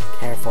 SpongeBob.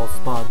 Careful,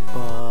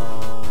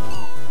 SpongeBob.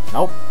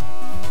 Nope.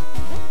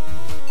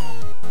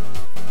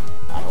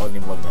 I wasn't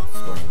even looking at the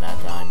screen that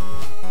time.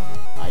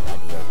 I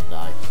deserve to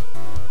die.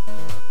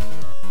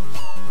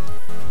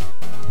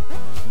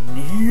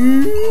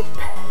 Nope.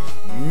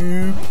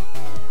 Nope.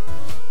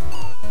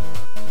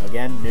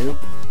 Again, nope.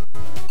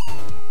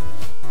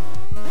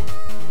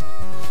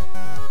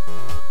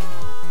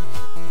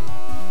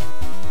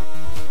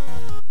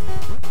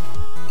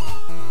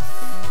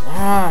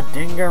 Ah,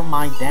 dinger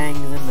my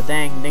dangs in the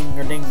dang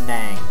dinger ding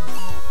dang.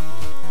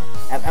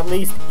 At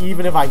least,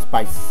 even if I,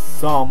 by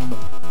some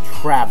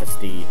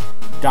travesty,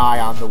 die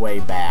on the way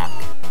back,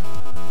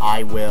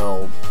 I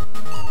will,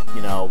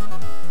 you know,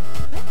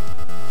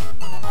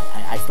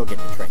 I still get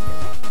the trinket.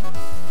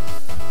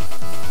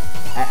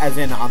 As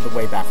in, on the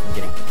way back from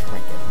getting the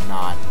trinket,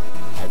 not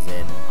as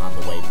in on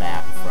the way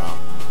back from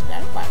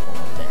that platform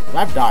up there. Because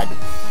I've died on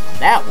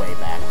that way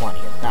back plenty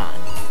of times.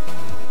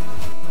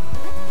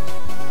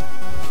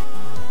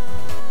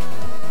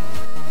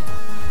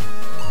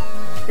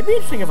 It'd be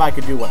interesting if I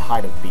could do what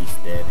Hide of Beast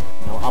did.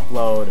 You know,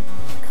 upload a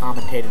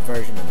commentated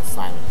version and a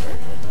silent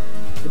version.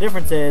 The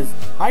difference is,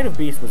 Hide of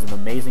Beast was an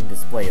amazing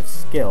display of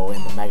skill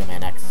in the Mega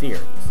Man X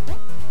series.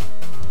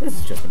 This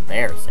is just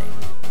embarrassing.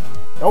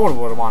 No one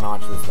would want to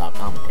watch this without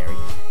commentary.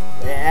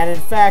 And in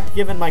fact,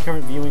 given my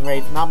current viewing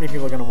rate, not many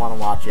people are going to want to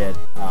watch it,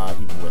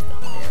 even with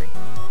commentary.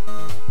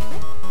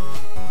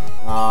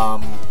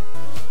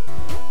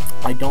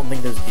 I don't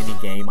think there's any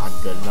game I'm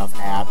good enough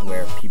at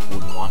where people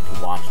would want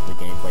to watch the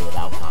gameplay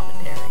without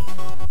commentary.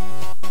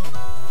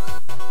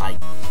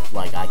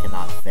 I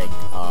cannot think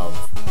of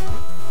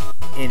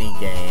any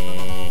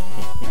game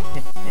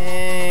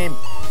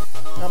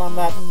that I'm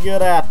that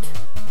good at.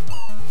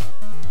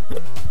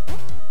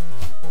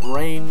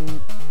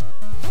 Rain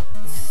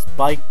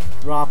spike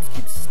drops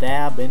keep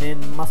stabbing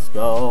in my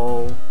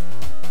skull.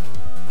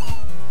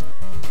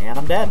 And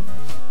I'm dead.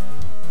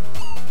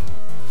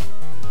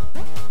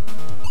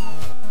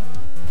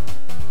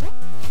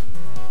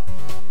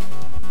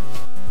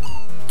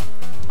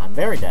 I'm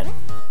very dead.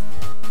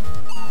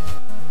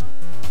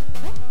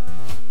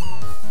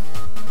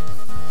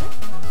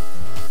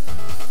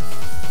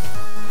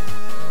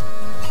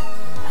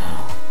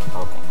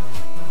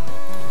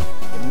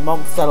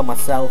 Won't settle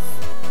myself.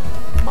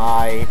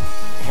 My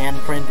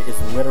handprint is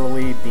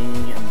literally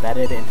being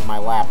embedded into my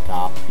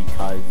laptop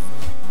because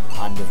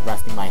I'm just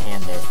resting my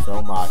hand there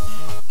so much.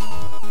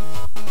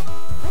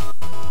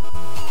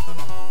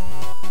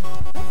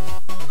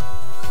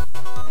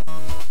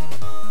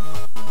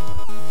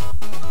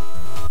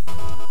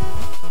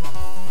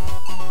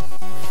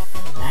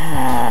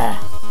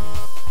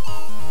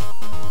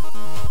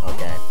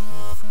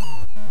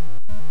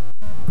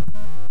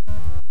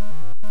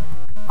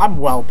 I'm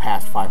well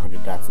past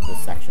 500 deaths in this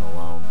section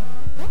alone.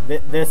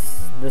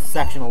 This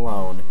section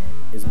alone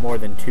is more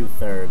than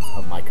 2/3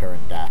 of my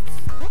current deaths.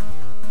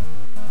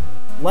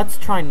 Let's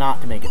try not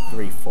to make it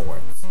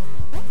 3/4.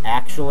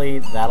 Actually,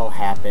 that'll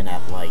happen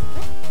at like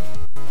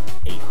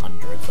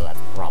 800, so that's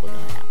probably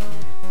gonna happen.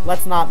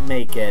 Let's not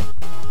make it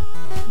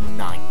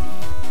 90%,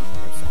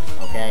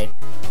 okay?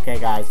 Okay,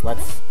 guys,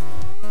 let's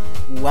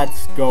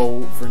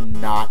go for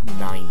not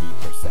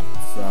 90%.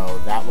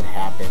 So that would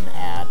happen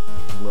at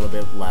a little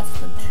bit less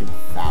than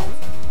 2,000.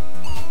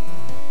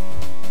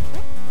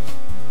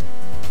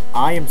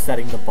 I am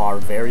setting the bar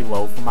very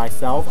low for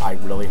myself. I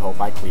really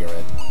hope I clear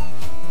it.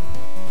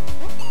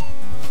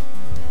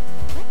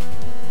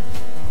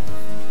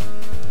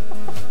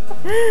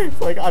 It's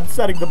like I'm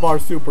setting the bar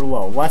super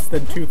low. Less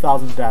than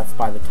 2,000 deaths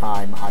by the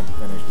time I'm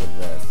finished with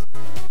this.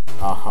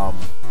 And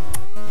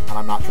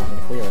I'm not trying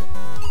to clear it.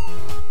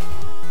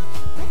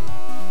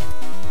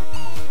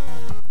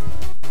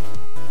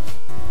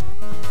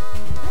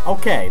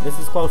 Okay, this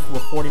is close to a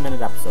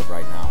 40-minute episode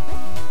right now.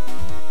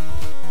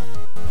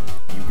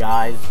 You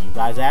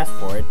guys asked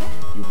for it.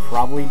 You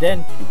probably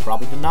didn't. You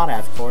probably did not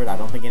ask for it. I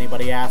don't think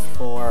anybody asked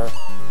for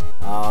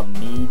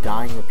me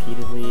dying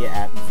repeatedly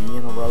at V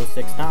in a row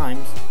 6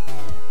 times.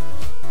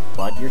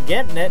 But you're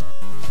getting it.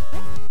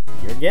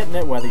 You're getting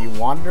it whether you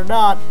want it or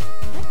not.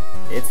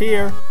 It's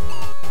here.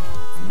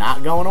 It's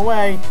not going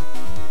away.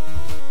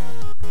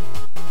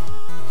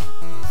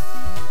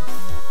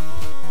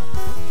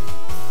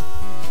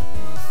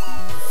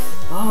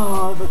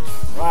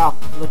 Ah,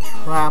 the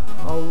trap,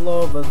 all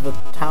over the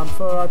town.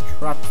 For our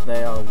traps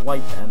they are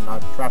white, and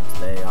our traps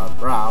they are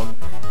brown.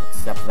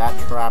 Except that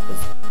trap is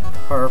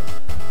perp.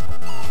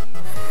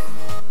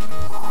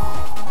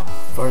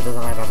 Further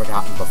than I've ever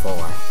gotten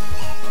before.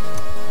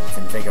 It's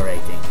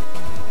invigorating.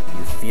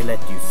 You feel it,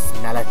 you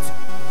smell it.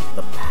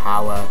 The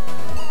power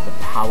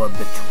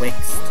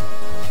betwixt.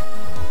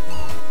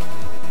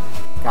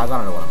 Guys, I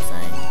don't know what I'm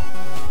saying.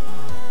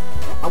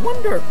 I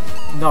wonder...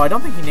 No, I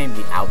don't think he named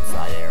the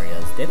outside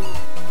areas, did he?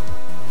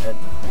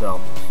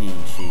 Well, he,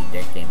 she,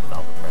 game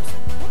developer person.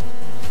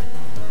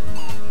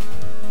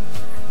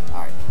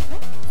 Alright.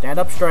 Stand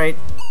up straight.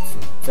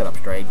 Sit up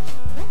straight.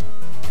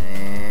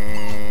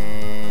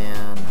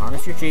 And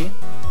harness your chi.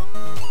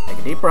 Take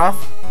a deep breath.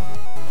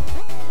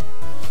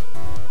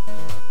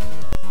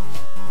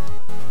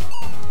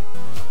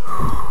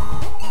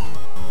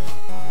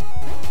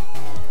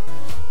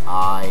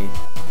 I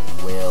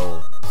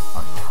will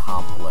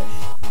accomplish.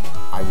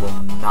 I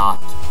will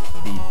not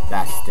be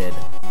bested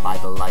by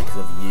the likes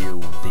of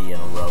you, V in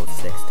a row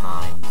 6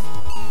 times.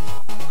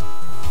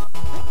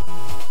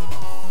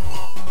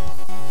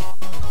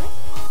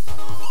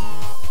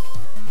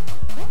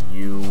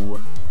 You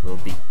will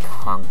be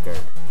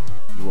conquered.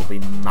 You will be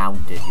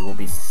mounted. You will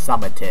be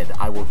summited.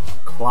 I will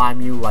climb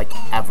you like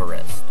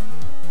Everest.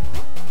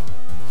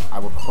 I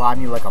will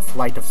climb you like a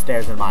flight of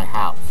stairs in my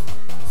house.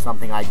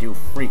 Something I do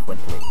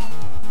frequently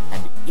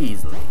and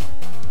easily.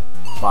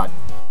 But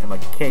am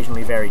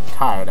occasionally very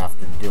tired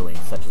after doing,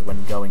 such as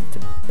when going to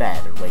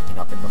bed or waking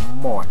up in the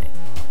morning.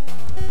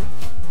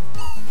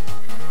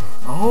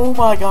 Oh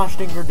my gosh,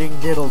 dinger ding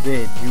diddle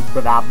did, you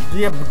blah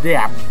dib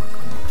dab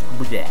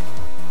bleh.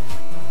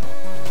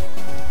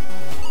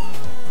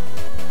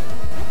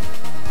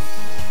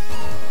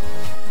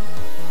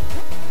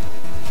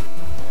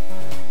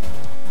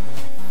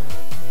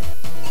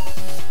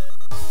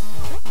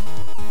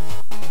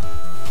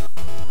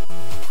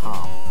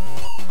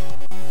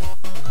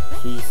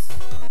 Peace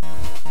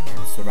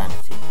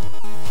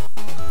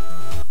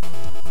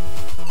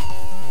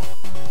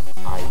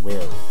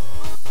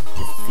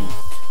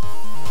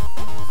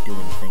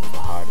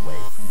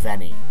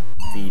Veni,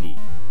 Vidi,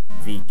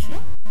 Vici.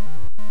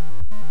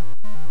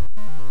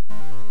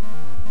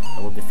 I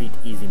will defeat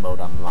easy mode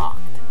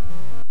unlocked.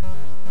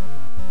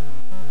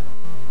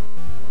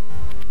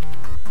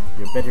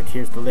 Your bitter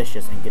tear's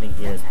delicious, and getting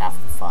here is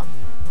half the fun.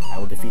 I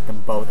will defeat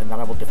them both, and then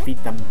I will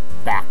defeat them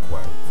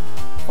backwards,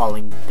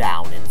 falling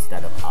down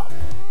instead of up.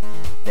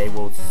 They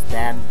will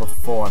stand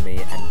before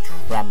me and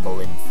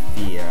tremble in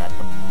fear at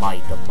the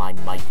might of my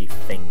mighty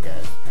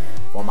fingers,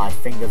 for my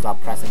fingers are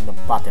pressing the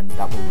buttons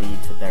that will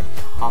lead to their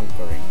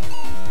conquering.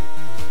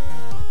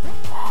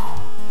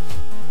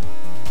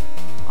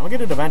 I'll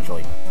get it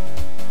eventually.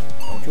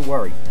 Don't you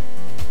worry.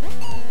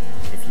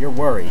 If you're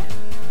worried,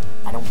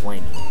 I don't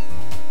blame you.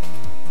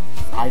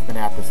 I've been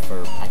at this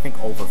for, I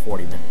think, over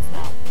 40 minutes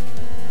now.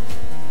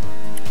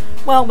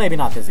 Well, maybe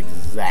not this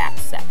exact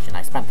section.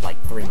 I spent like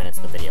 3 minutes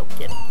of the video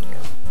getting here.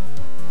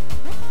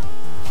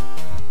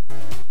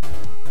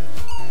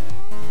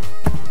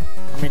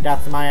 How many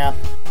deaths am I at?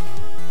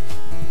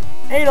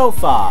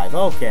 805,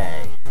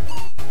 okay.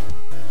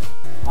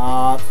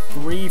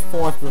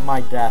 3/4 of my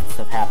deaths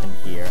have happened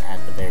here,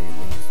 at the very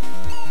least.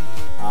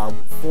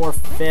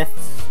 4/5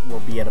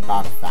 will be at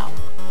about 1,000.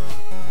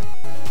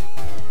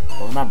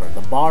 But remember,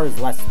 the bar is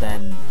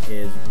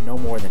no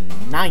more than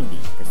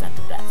 90%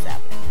 of deaths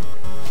happening here,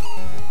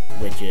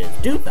 which is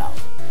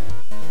 2,000.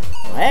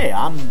 So hey,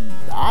 I'm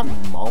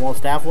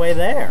almost halfway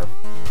there.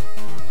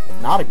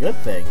 It's not a good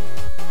thing.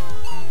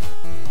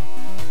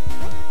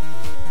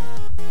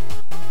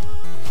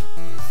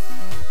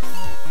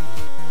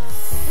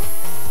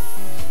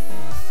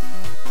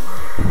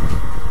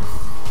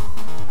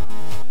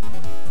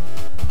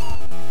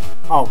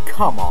 Oh,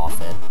 come off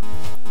it.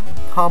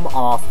 Come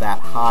off that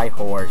high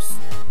horse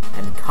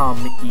and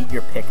come eat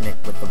your picnic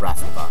with the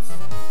rest of us.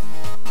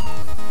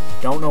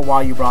 Don't know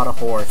why you brought a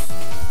horse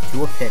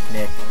to a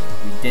picnic.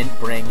 We didn't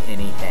bring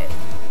any hay.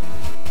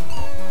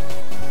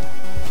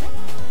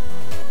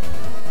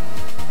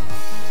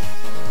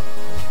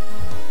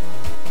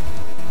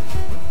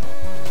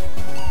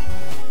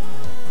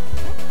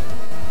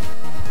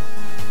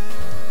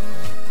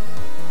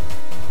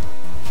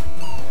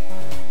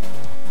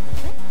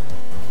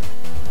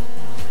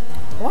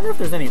 I wonder if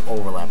there's any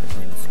overlap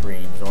between the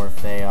screens, or if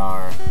they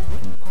are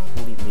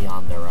completely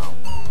on their own.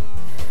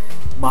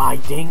 My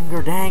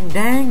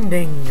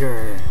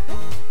dinger-dang-dang-dinger!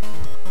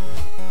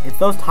 It's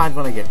those times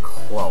when I get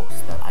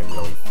close that I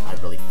really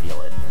feel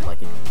it.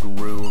 Like it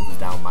grooves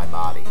down my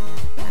body.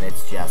 And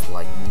it's just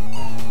like...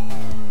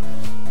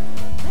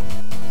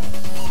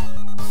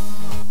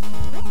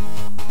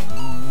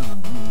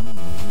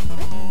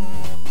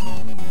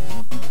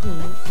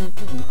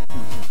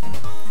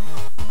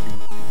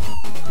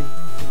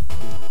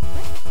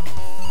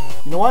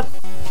 You know what?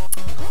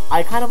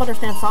 I kind of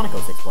understand Sonic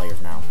 06 players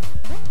now.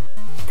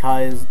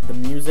 Because the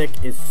music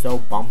is so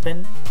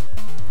bumpin',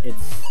 it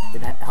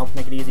helps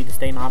make it easy to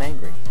stay not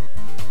angry.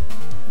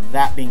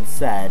 That being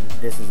said,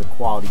 this is a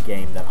quality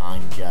game that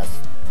I'm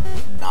just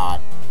not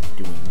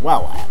doing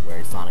well at,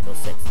 whereas Sonic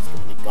 06 is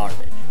complete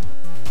garbage.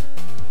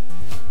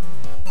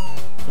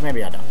 So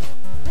maybe I don't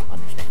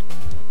understand.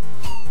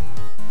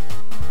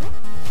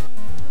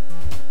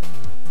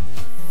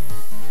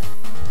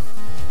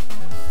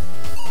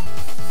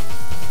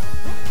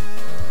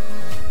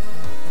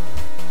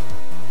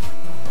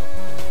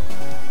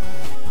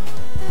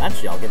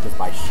 Eventually, I'll get this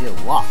by sheer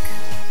luck.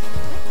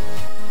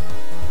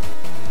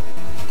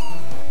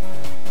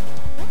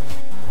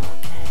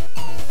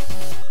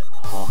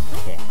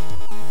 Okay.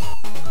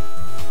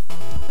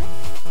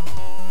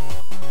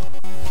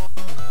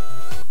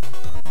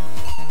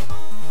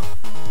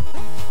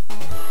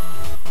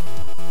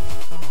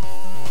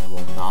 You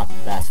will not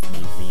best me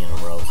V in a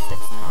row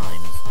 6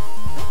 times.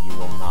 You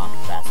will not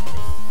best me.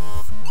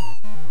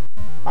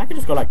 If I could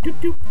just go like doop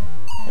doop,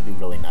 that'd be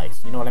really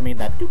nice. You know what I mean?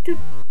 That doop doop.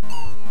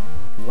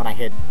 When I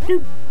hit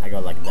doop, I go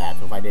like that.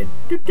 So if I did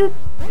doop doop,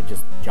 it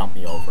just jumped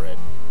me over it.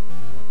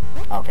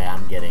 Okay,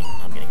 I'm getting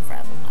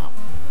frazzled now.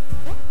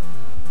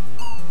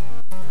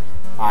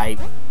 I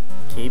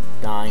keep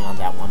dying on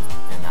that one,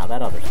 and now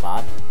that other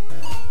spot,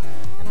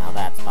 and now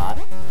that spot.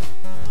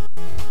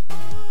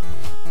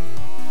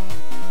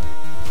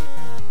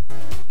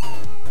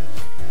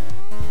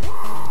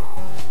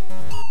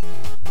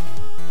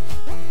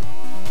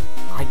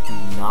 I do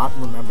not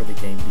remember the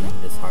game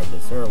being this hard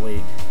this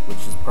early, which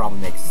just probably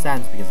makes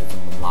sense because it's an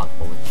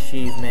unlockable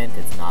achievement,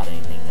 it's not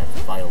anything that's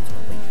vital to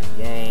complete the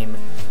game.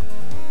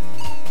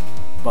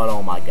 But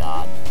oh my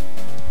god.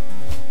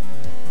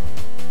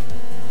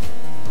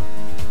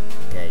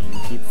 Okay, you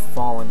keep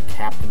falling,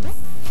 Captain...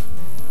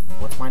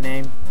 What's my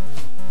name?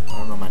 I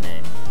don't know my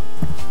name.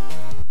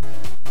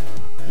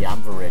 Yeah,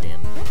 I'm Viridian.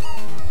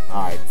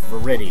 Alright,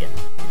 Viridian.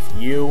 It's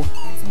you,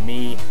 it's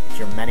me, it's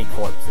your many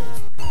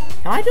corpses.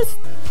 Can I just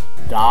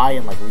die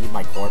and like leave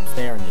my corpse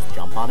there and just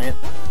jump on it?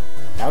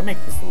 That would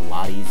make this a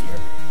lot easier.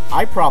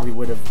 I probably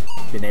would have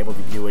been able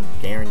to do it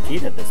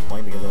guaranteed at this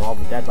point because of all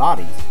the dead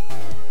bodies.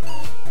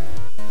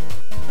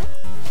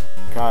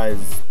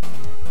 Because,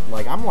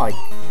 like, I'm like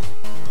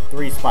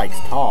 3 spikes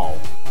tall.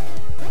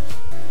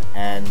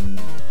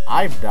 And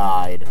I've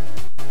died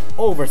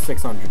over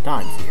 600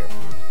 times here.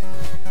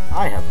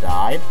 I have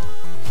died.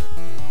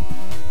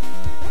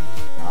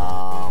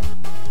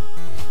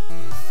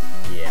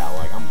 Yeah,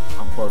 like,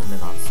 I'm closing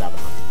in on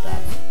 700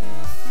 deaths.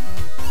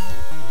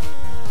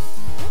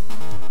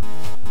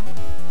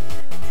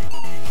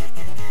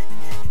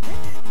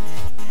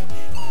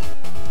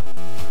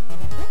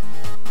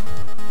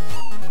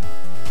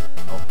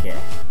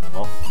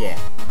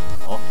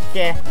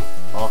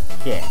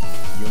 Okay.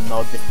 You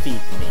no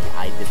defeat me,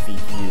 I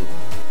defeat you.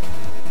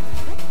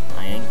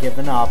 I ain't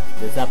giving up.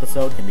 This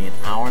episode can be an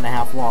hour and a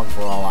half long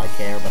for all I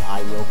care, but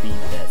I will beat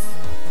this.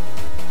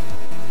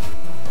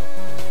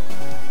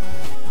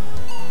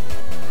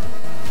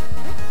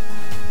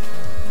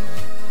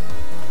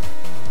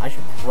 I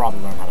should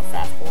probably learn how to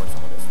fast forward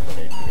some of this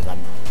footage, because I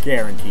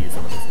guarantee you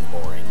some of this is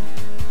boring.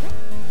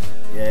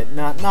 Yeah,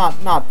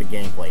 not the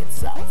gameplay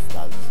itself,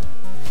 because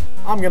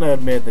I'm gonna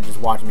admit that just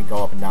watching me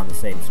go up and down the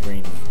same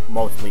screen,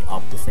 mostly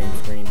up the same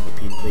screen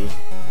repeatedly,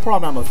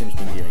 probably not most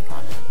interesting viewing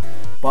content.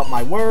 But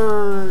my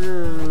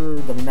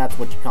word, I mean, that's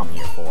what you come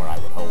here for, I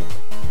would hope.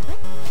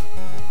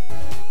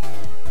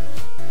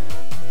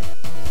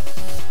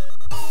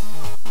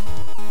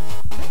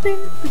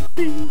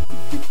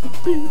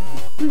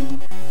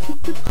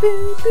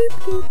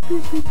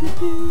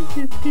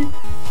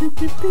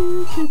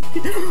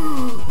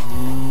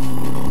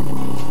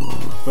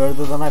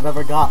 Further than I've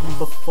ever gotten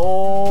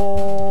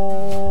before.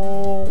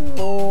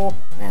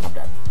 And I'm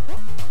dead.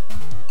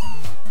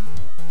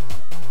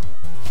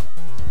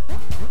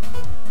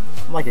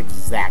 I'm like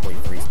exactly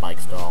 3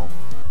 spikes tall.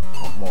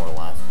 Well, more or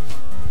less.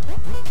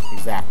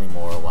 Exactly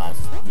more or less.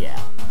 Yeah.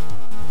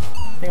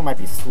 I think I might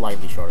be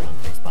slightly shorter than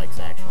 3 spikes,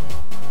 actually.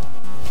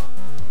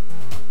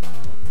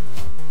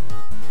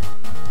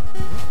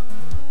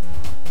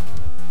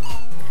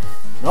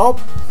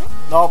 Nope.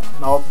 Nope.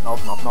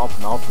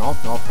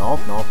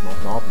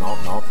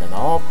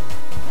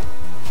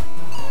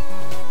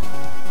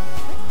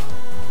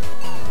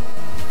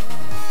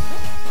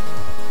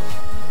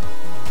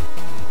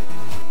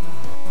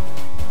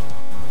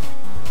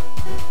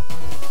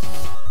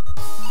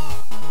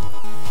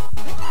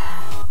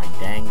 My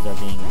dangs are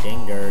being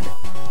dingered.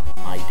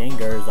 My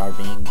dingers are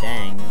being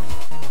danged.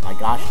 My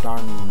gosh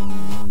darn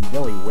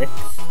Billy Wicks.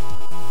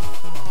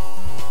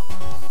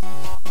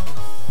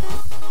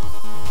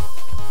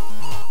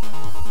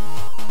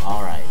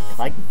 Alright, if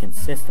I can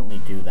consistently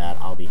do that,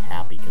 I'll be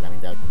happy, because that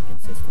means I can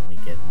consistently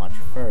get much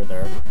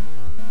further.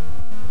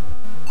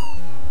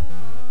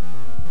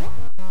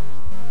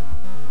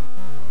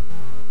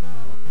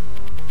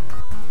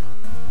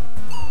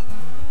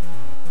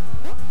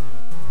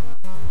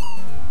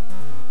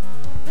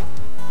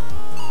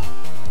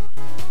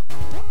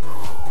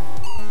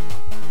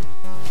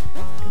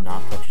 Do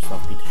not let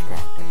yourself be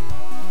distracted.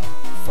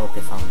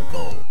 Focus on the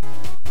goal.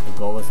 The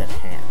goal is at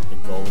hand. The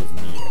goal is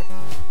near.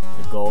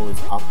 The goal is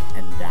up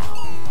and down,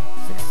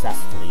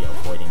 successfully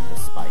avoiding the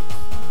spikes.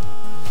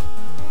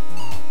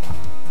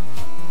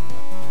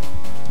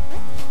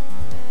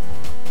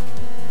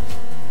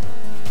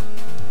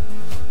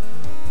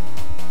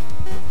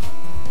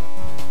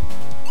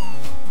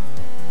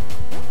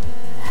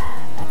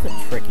 That's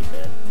a tricky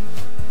bit.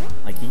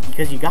 Like,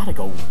 because you gotta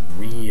go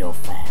real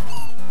fast.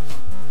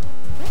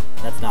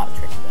 That's not a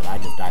tricky bit. I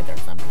just died there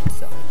because I'm being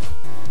silly.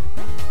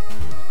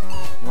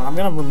 You know, I'm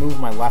gonna remove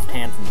my left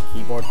hand from the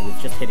keyboard because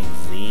it's just hitting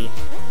Z.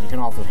 You can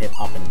also hit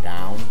up and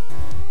down.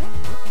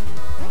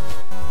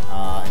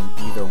 And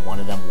either one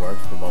of them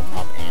works for both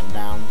up and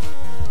down.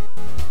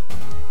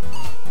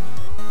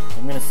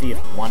 I'm gonna see if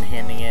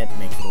one-handing it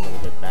makes it a little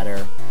bit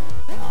better.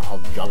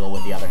 I'll juggle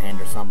with the other hand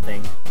or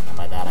something. And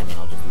by that I mean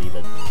I'll just leave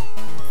it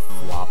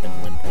flopping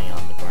limply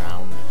on the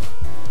ground,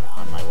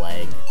 on my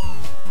leg.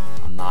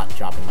 I'm not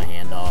chopping my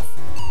hand off.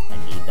 I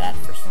need that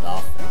for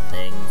stuff and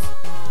things.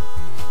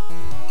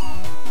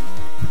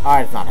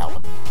 Alright, it's not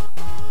helping.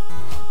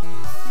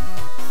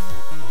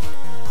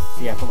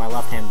 See, I put my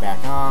left hand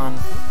back on,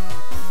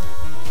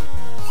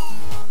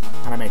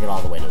 and I make it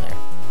all the way to there.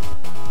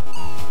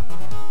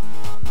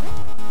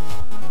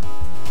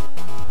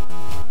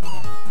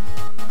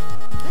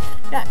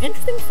 Yeah,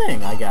 interesting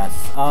thing, I guess.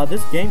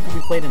 This game can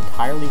be played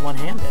entirely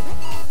one-handed,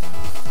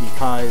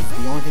 because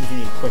the only things you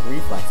need quick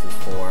reflexes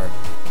for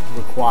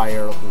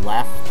require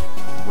left,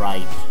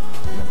 right,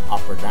 and then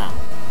up or down.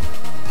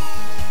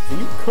 So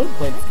you could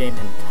play this game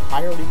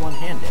entirely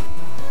one-handed.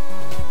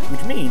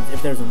 Which means,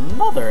 if there's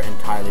another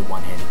entirely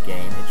one-handed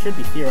game, it should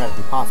be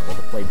theoretically possible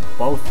to play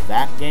both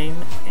that game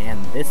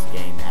and this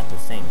game at the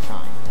same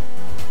time.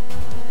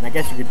 And I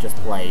guess you could just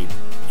play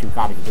 2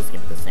 copies of this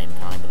game at the same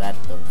time, but that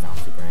doesn't sound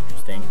super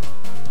interesting.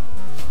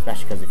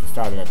 Especially because if you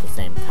started at the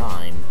same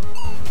time,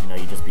 you know,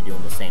 you'd just be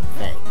doing the same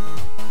thing.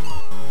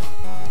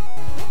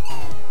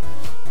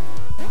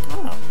 I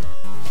don't know.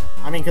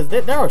 I mean, because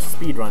there are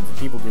speedruns of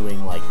people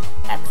doing, like,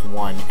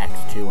 X1,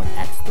 X2, and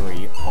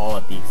X3 all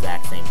at the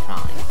exact same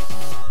time.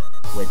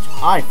 Which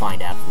I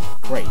find absolutely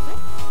crazy.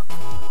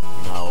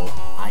 You know,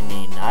 I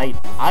mean,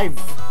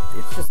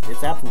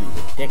 it's absolutely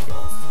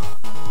ridiculous.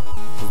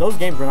 Because those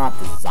games were not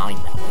designed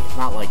that way. It's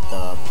not like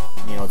the,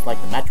 you know, it's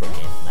like the Metroid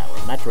games in that way.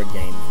 Metroid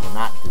games were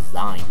not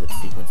designed with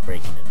sequence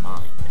breaking in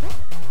mind.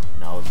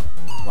 You know,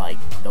 like,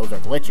 those are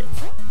glitches.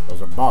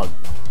 Those are bugs.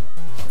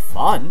 They're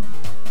fun.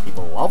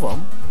 People love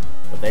them.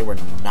 But they were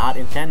not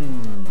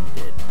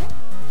intended.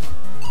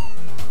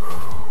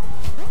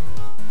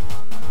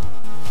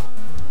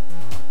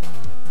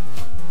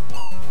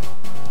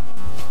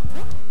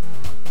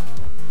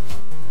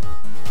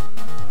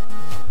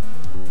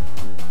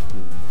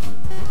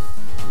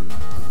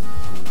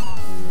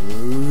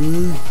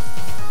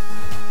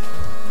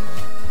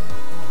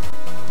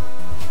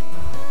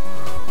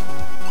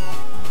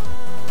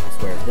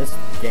 This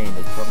game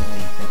is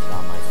permanently printed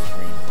on my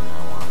screen from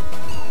now on.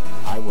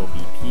 I will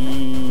be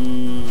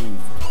peeved.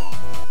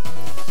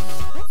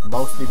 It's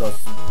mostly those,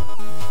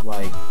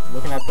 like,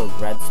 looking at those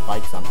red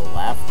spikes on the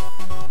left,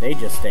 they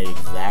just stay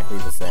exactly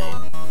the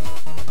same.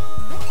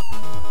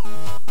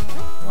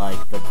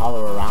 Like, the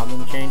color around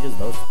them changes,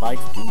 those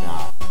spikes do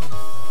not.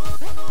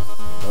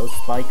 Those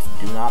spikes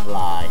do not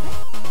lie.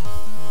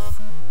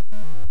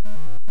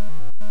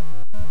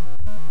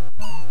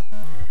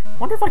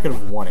 Wonder if I could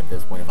have won at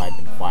this point if I had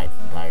been quiet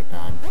the entire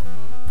time.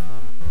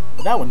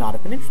 But that would not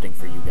have been interesting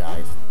for you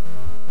guys.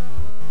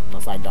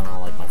 Unless I'd done it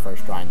on like my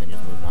first try and then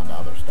just moved on to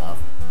other stuff.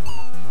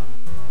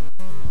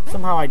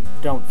 Somehow I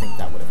don't think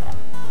that would have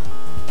happened.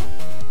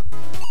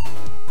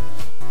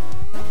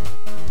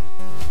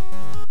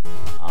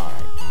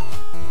 Alright.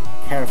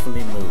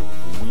 Carefully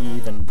move,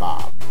 weave and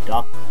bob,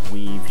 duck,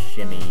 weave,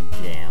 shimmy,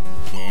 jam,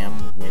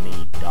 jam,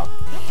 wimmy, duck,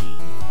 sheave.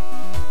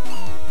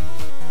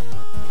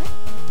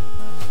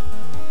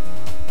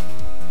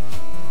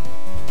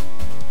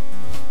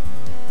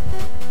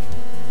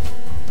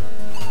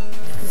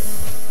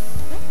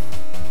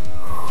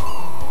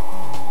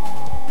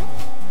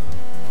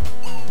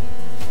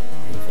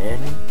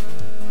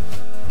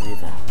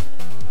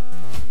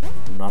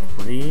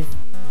 Breathe,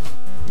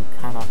 you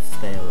cannot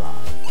stay alive.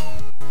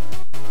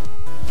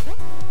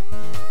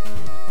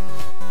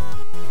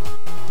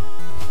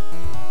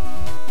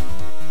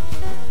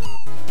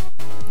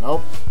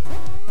 Nope.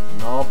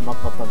 Nope, nope,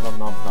 nope, nope, nope,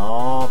 nope,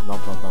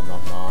 nope, nope, nope,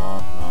 nope,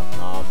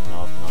 nope,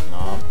 nope, nope,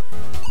 nope,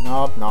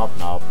 nope, nope,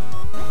 nope.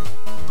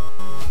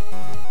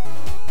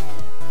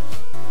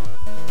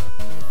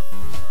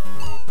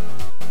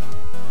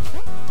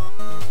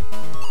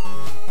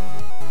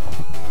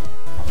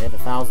 Have I hit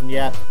 1,000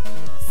 yet?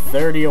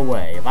 30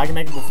 away. If I can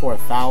make it before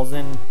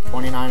 1,000,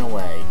 29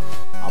 away,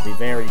 I'll be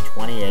very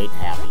 28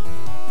 happy.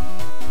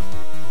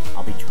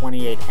 I'll be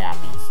 28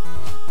 happies.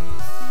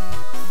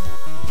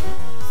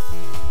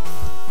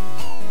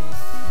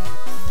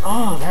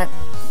 Oh,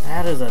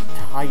 that is a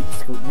tight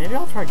scoop. Maybe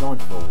I'll try going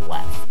to the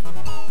left.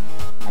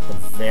 At the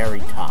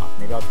very top.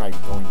 Maybe I'll try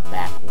going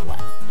back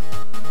left.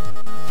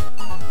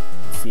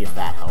 See if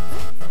that helps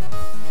anything.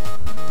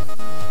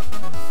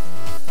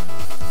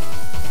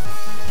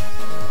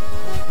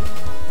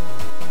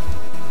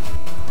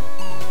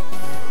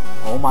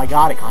 Oh my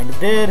god, it kind of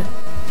did!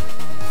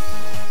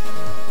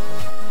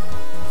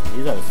 So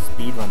these are the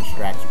speedrun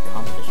strats you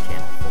come to this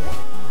channel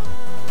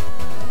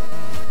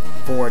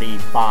for.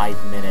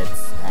 45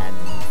 minutes and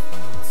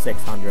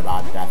 600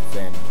 odd deaths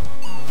in.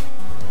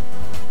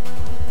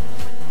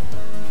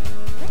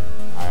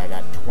 Alright, I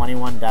got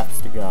 21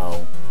 deaths to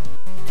go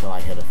till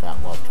I hit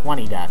 1,000. Well,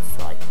 20 deaths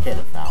till I hit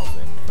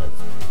 1,000, because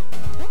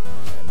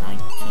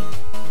 19.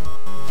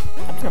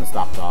 I'm just gonna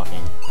stop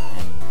talking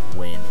and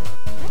win.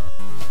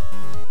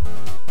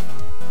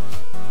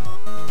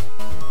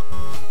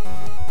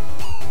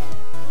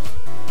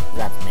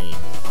 That's me.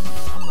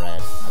 I'm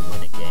red. I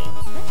win at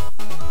games.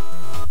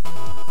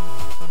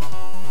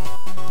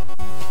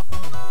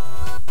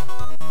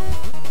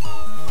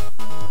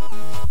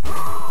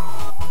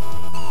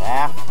 Lean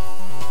back.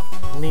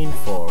 Lean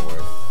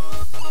forward.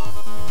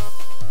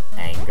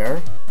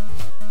 Anger.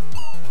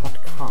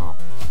 But calm.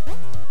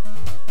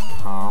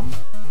 Calm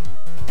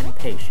and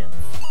patience.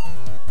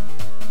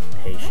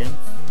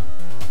 Patience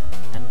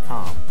and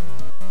calm.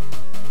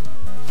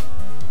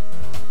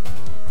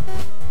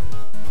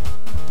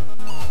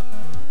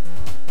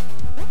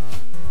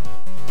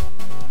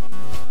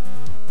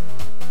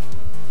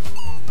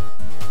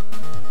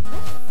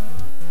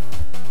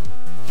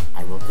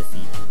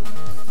 Defeat you.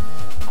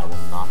 I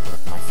will not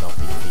let myself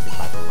be defeated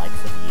by the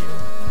likes of you.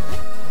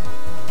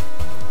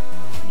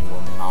 You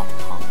will not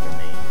conquer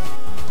me.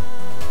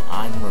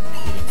 I'm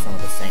repeating some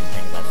of the same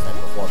things I've said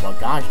before, but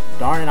gosh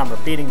darn it, I'm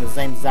repeating the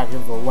same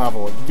sections of the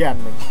level again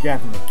and again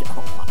and again.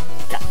 Oh my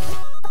god.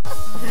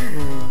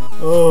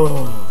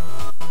 Oh.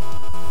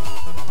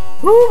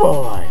 Oh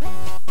boy.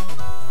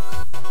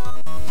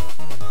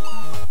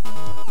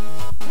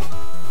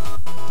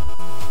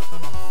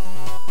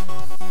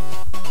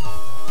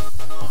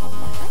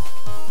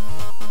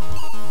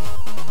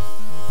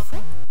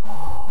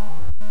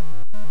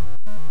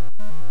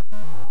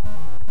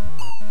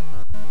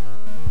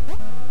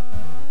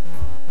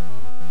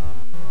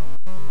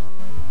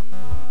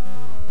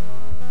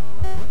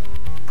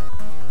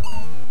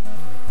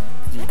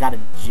 Gotta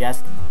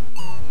just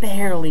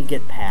barely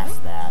get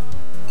past that.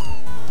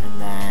 And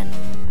then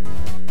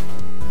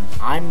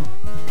I'm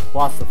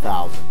plus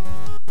 1,000.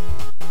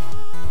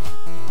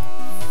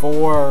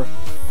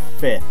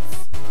 4/5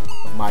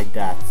 of my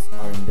deaths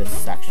are in this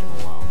section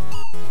alone.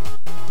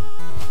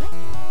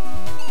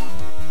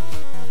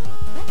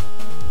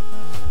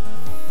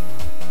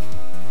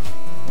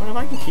 Well, if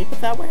I can keep it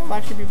that way, I'll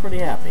actually be pretty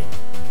happy.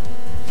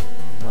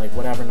 Like,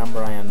 whatever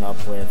number I end up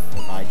with,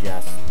 if I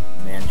just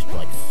manage to,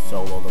 like,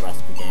 solo the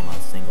rest of the game on a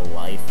single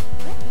life,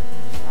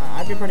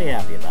 I'd be pretty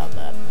happy about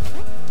that.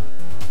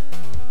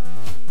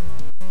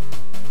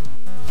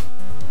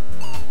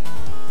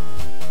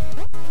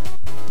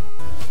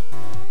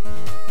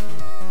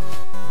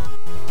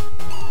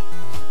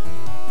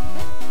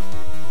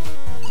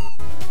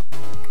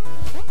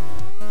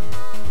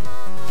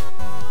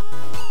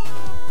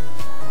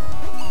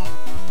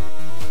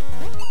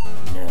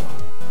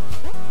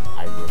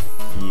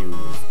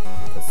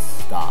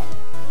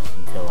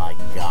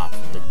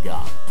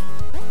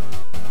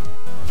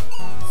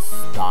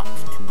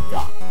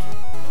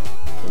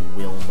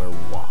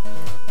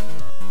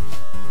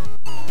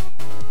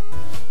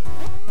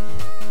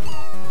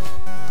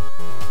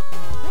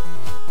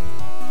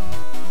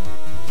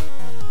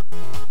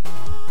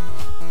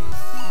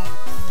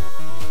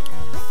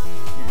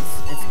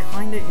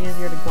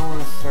 Easier to go in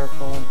a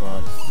circle,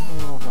 but I don't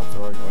know if that's the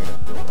right way to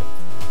do it.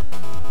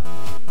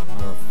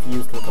 I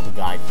refuse to look up a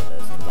guide for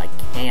this, because I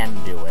can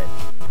do it.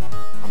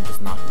 I'm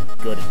just not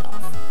good enough.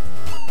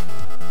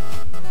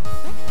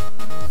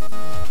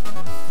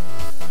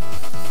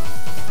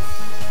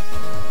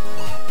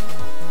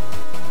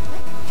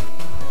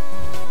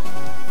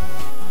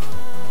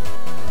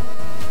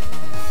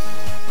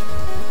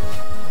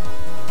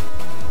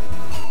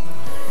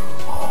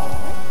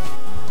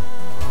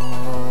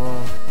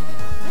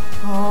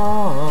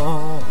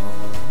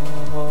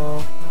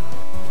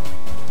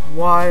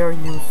 Why are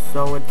you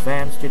so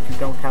advanced yet you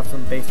don't have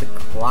some basic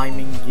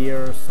climbing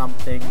gear or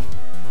something?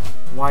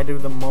 Why do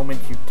the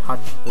moment you touch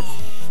the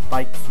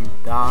spikes you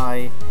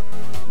die?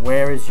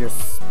 Where is your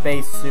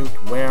spacesuit?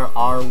 Where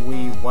are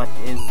we? What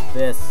is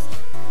this?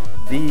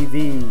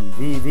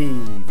 VVVVVV.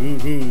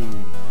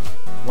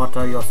 What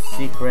are your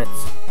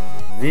secrets?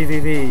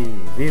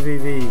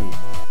 VVVVVV.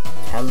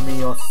 Tell me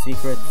your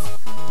secrets.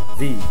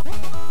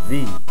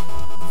 VVVVVV.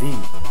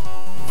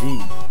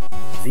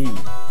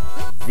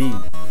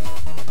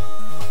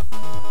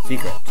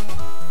 Secret.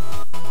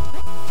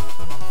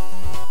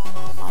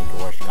 Oh my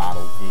gosh, God,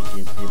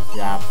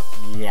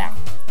 yeah.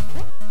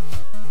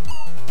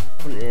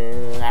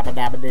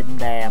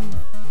 Abba-dabba-dim-dam.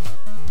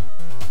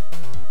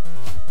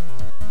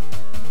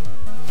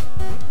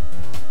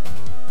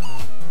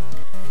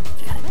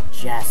 You gotta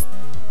just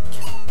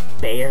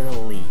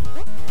barely.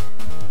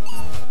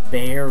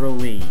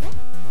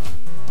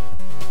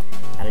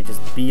 Gotta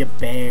just be a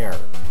bear.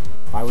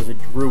 If I was a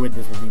druid,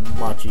 this would be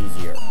much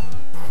easier.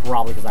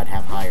 Probably because I'd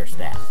have higher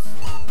stats.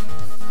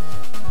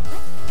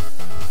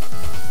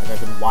 Like, I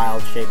could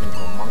wild shape into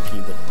a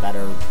monkey with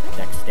better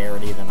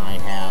dexterity than I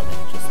have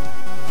and just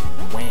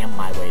wham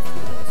my way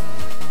through this.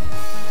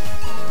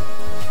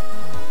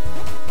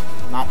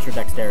 I'm not sure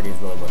dexterity is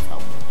really what's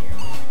helping me here,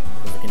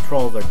 because the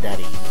controls are dead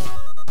easy.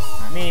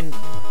 I mean,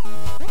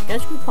 I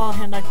guess you could call it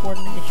hand-eye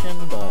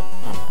coordination, but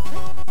I don't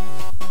know.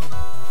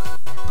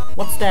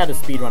 What stat does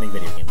speedrunning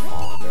video games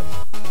fall under?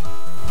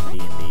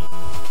 D&D.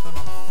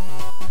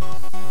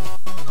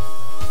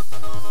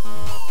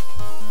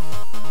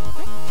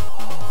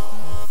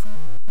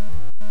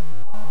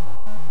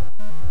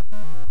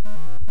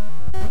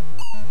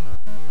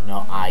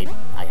 No, I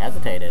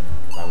hesitated,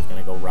 because I was going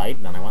to go right,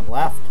 and then I went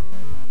left.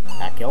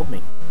 That killed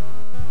me.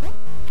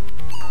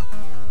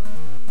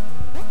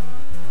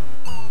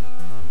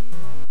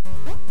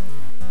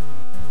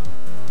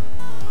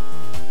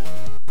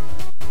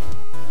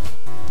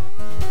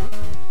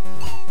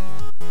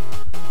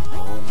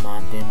 Oh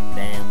my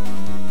dim-dam,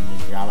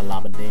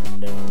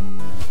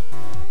 jabba-labba-dim-dum.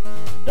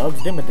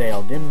 Doug's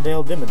Dimmadale,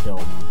 Dimdale,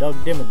 Dimmadome. Doug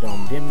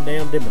Dimmadome,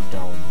 Dimdale,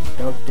 Dimmadome.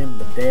 Doug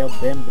Dimmadale,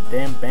 Bam,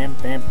 Bam, Bam,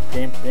 Bam,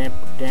 Bam, Bam,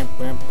 Bam,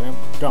 Bam, Bam,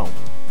 Dome.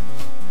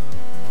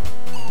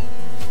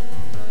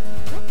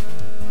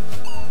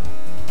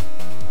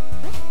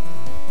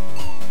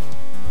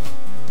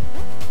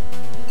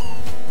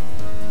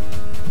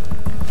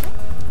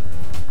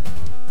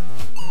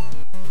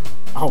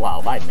 Oh wow,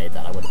 if I'd made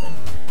that, I would have been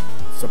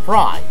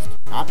surprised.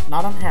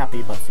 Not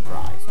unhappy, but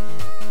surprised.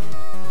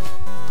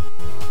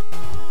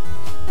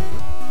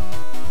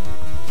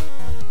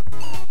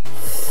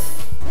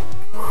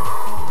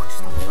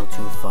 Just a little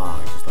too far,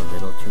 just a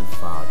little too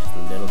far, just a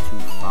little too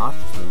far,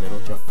 just a little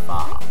too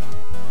far.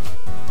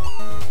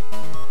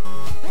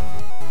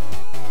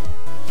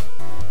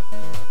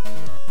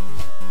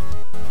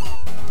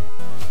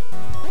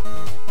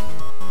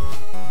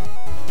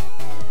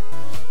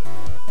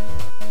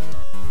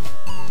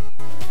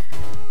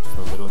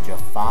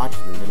 Jafar,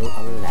 just a little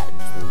Aladdin,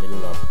 just a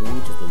little Abu,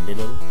 just a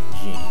little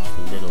Genie, just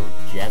a little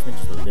Jasmine,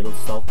 just a little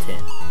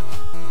Sultan.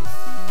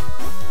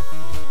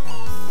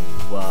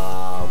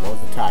 What was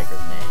the tiger's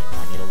name? I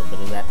need a little bit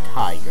of that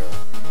tiger.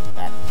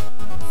 That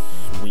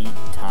sweet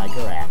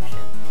tiger action.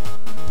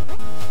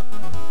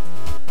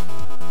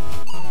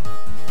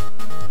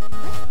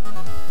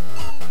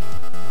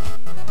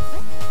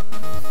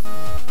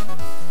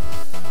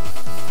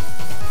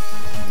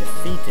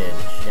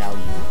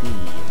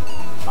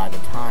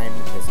 time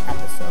this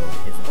episode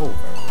is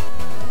over.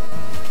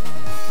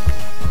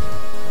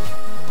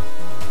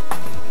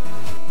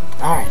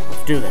 Alright,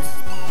 let's do this.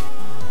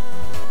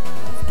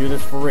 Let's do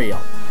this for real.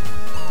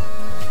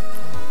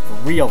 For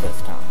real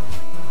this time.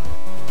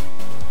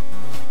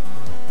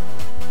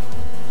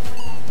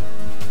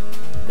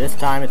 This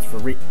time it's for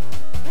real.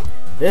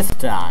 This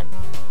time,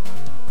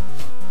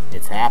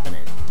 it's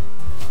happening.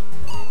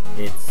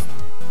 It's...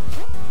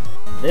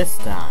 This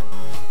time,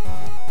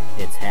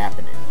 it's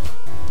happening.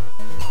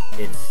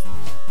 It's...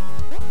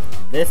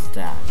 This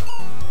time.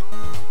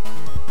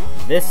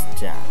 This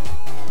time,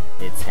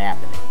 it's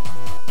happening.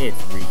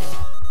 It's real.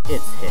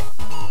 It's hit.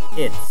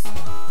 It's...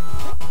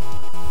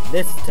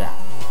 This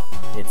time,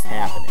 it's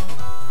happening.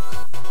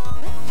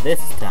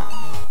 This time.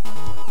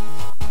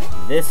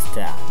 This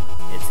time,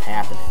 it's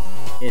happening.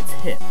 It's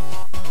hip.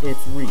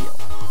 It's real.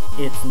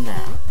 It's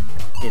now.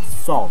 It's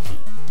salty.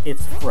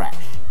 It's fresh.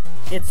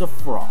 It's a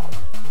frog.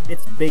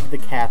 It's Big the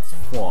Cat's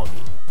Froggy.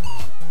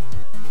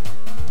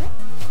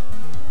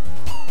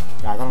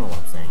 Guys, I don't know what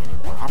I'm saying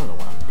anymore. I don't know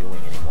what I'm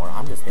doing anymore.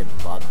 I'm just hitting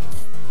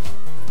buttons.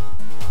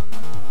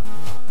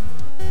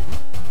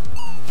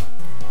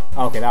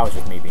 Okay, that was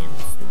just me being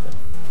stupid.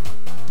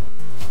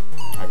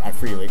 I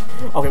freely...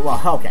 Okay,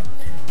 well, okay.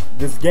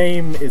 This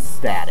game is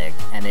static,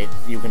 and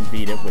you can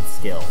beat it with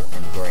skill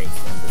and grace,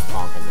 and this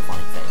Pong has a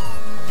funny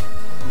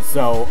face.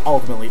 So,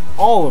 ultimately,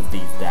 all of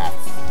these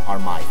deaths are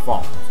my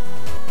fault.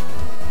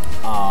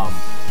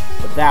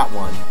 But that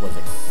one was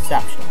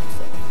exceptionally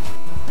silly.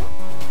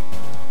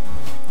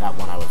 That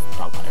one I was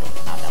talking about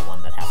earlier, not that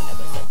one that happened as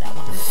I said that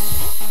one.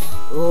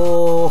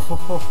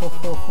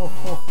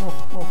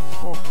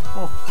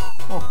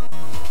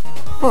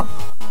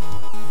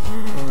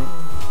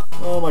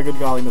 Oh my good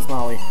golly, Miss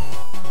Molly.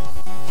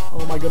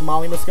 Oh my good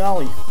Molly Miss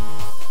Golly.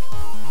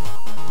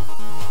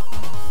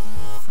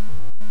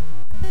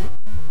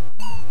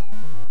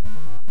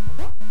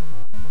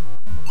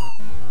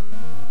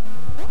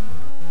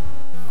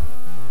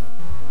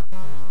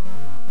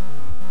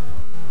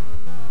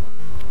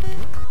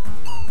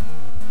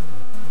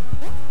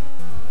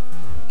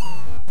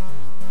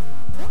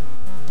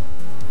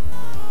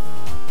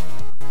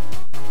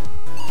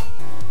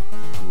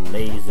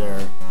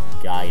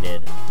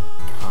 Laser-guided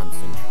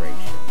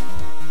concentration.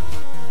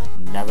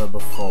 Never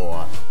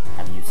before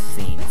have you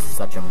seen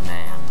such a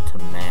man to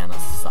man a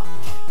such.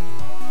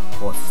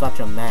 For such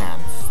a man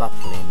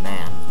suchly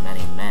mans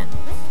many men.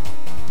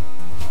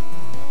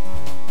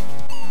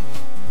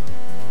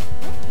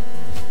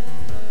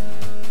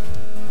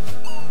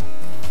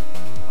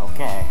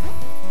 Okay.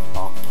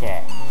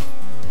 Okay.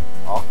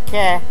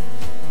 Okay.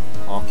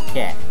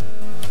 Okay.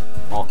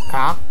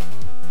 Oka.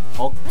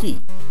 Oki.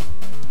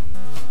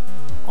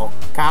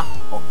 Oka.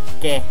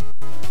 Okay.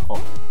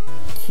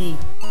 Oki.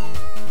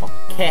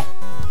 Okay.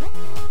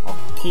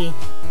 Oki.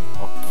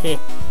 Okay.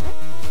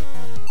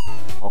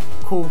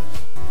 Oku.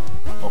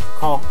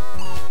 Oko.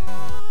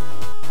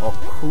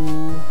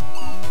 Oku.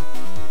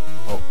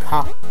 Oka.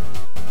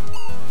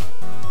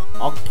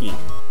 Oki.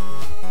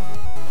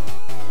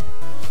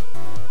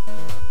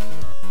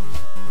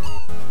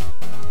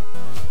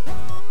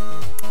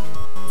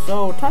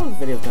 So, title of this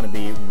video is going to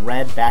be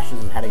Red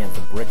bashes his head against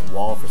a brick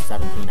wall for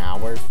 17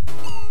 hours.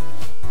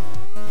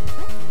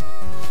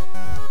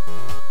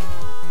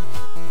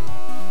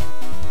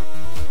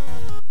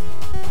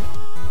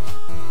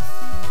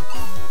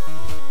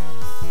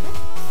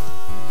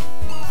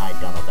 I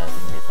don't know if that's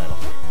going to be a title.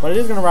 But it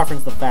is going to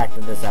reference the fact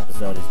that this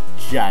episode is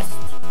just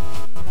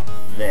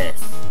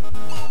this.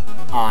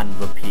 On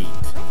repeat.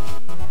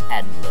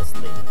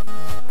 Endlessly.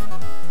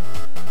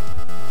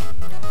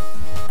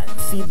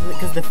 See,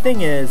 because the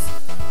thing is,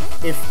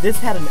 if this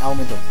had an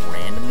element of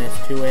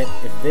randomness to it,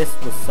 if this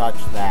was such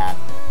that,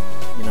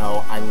 you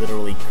know, I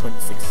literally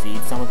couldn't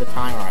succeed some of the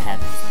time, or I had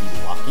to just be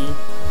lucky,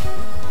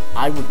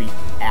 I would be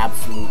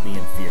absolutely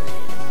infuriated.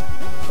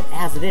 But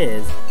as it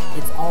is,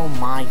 it's all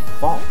my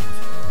fault.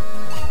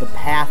 The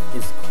path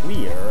is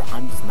clear,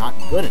 I'm just not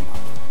good enough.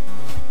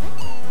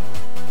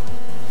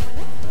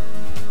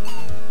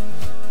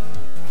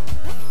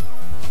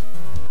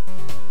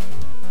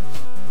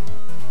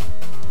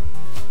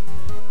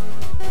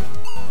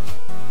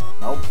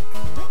 Nope.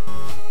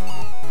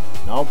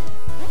 Nope.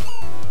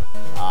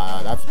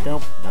 That's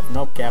nope. That's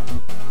nope,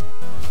 Captain.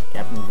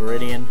 Captain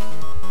Viridian.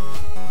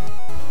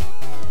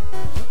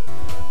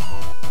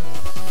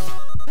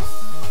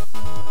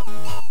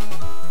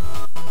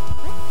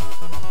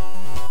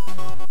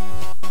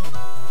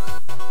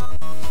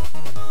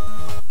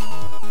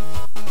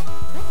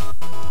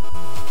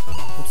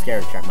 I'm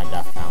scared to check my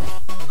death count.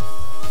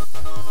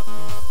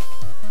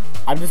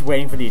 I'm just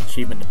waiting for the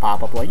achievement to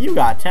pop up like, you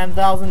got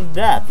 10,000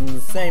 deaths in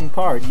the same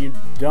part, you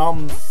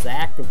dumb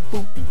sack of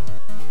poopy.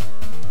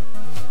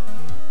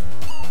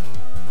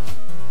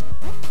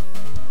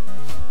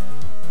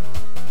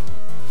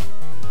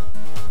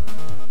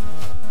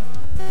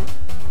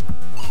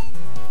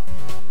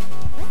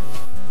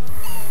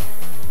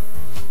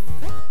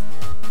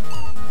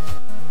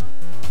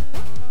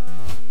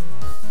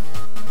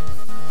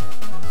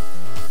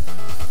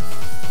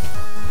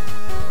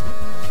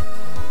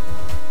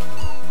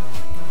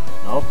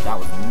 That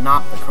was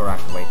not the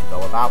correct way to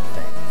go about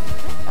things.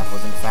 That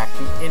was in fact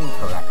the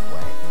incorrect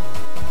way.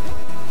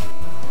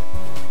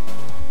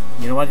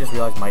 You know what I just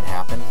realized might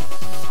happen?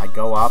 I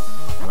go up,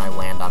 and I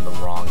land on the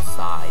wrong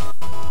side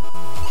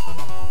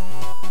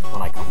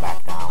when I come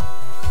back down.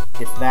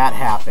 If that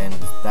happens,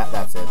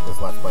 that's it. This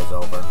Let's Play's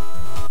over.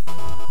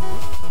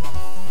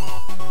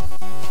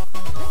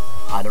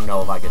 I don't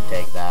know if I could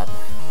take that.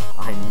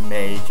 I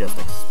may just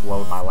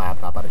explode my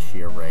laptop out of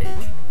sheer rage.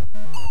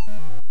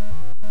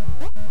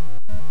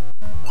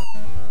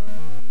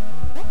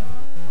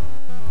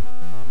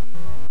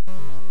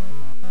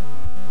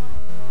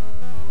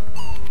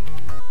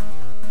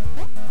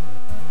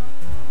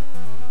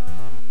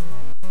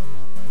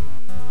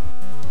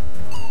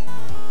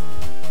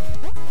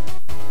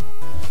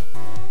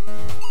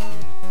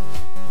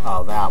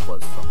 Oh, that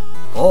was some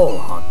bull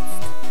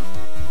hunts.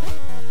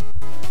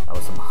 That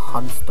was some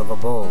hunst of a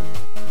bull.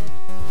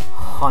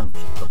 Hunt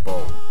the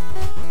bull.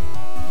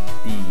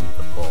 Be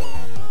the bull.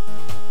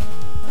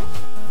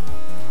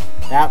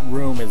 That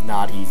room is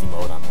not easy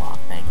mode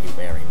unlocked, thank you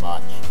very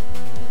much.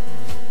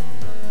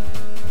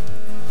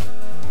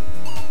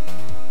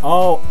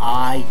 Oh,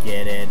 I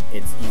get it.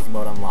 It's easy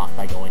mode unlocked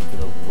by going to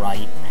the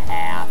right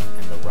path,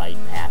 and the right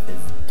path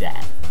is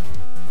death.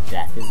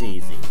 Death is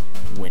easy.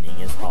 Winning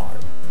is hard.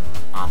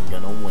 I'm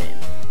gonna win.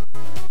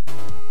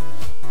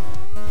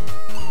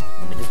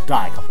 Let me just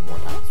die a couple more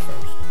times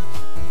first.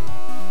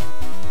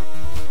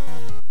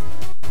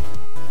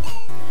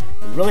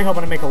 I was really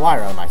hoping to make a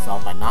liar out of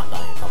myself by not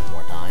dying a couple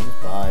more times,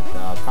 but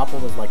a couple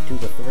was like 2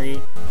 to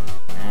 3,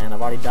 and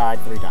I've already died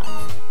 3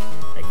 times.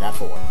 Make that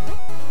 4.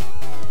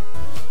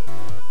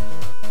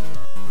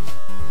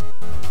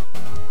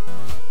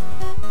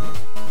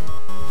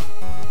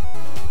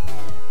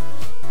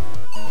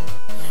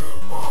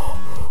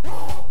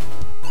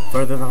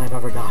 Further than I've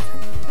ever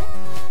gotten.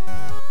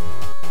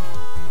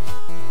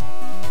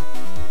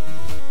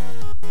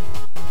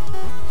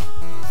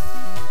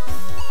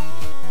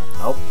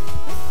 Nope.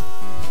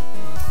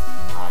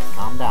 Alright,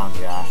 calm down,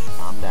 Josh.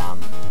 Calm down.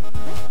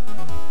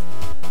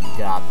 You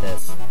got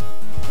this.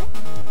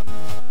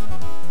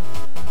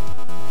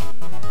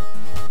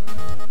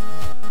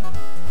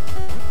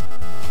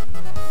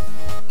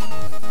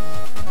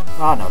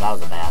 Oh no, that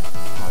was a bad.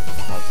 That was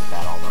just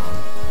bad all around.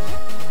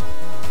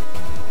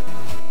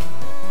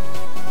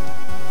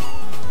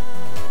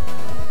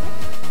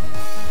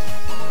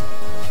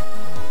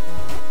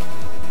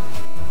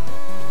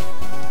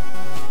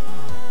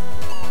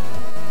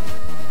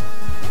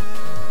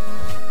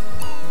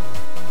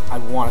 I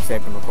want to say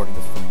I've been recording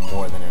this for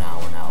more than an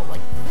hour now,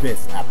 like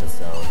this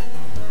episode.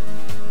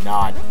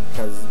 Not,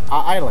 because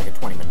I had like a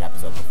 20-minute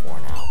episode before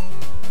now.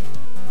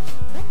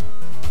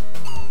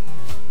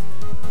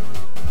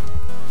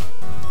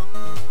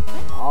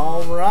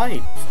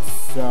 Alright,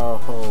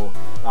 so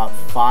about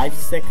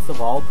 5/6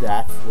 of all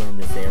deaths were in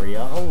this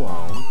area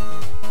alone.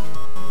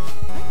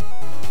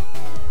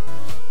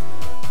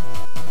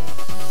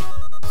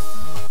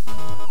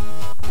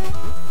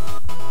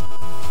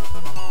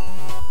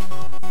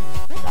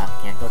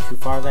 Can't go too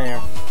far there.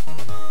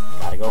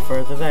 Gotta go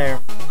further there.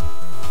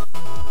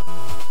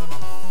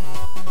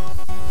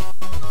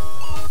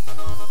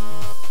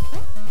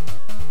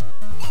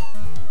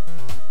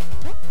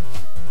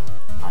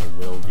 I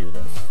will do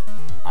this.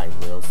 I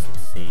will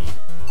succeed.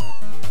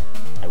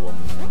 I will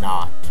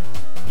not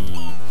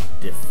be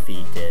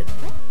defeated.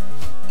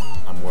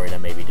 I'm worried I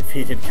may be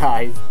defeated,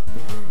 guys.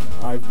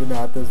 I've been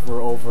at this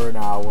for over an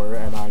hour,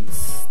 and I'm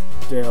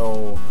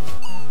still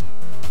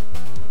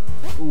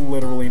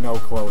literally no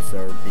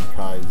closer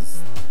because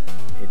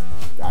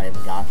I've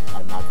not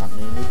gotten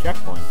any new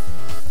checkpoints.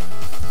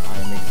 I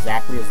am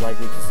exactly as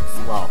likely to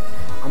succeed. Well,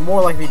 I'm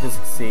more likely to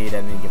succeed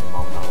at any given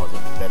moment than I was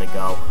a bit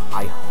ago.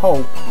 I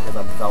hope, because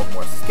I've developed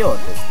more skill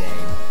at this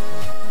game.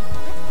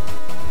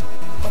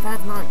 But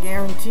that's not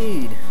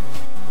guaranteed.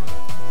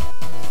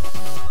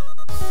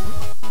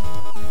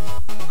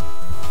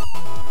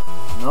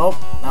 Nope,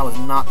 that was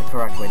not the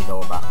correct way to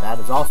go about. That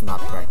is also not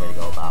the correct way to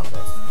go about this.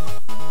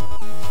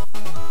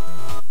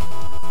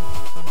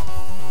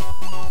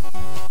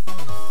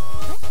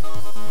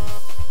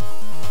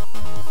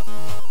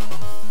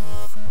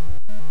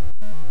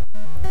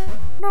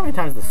 How many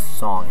times this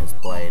song has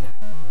played?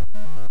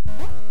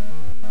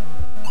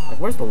 Like,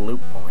 where's the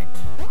loop point?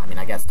 I mean,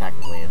 I guess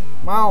technically it...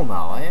 Well,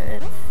 no.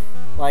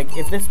 Like,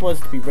 if this was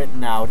to be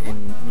written out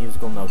in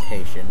musical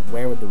notation,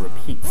 where would the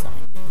repeat sign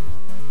be?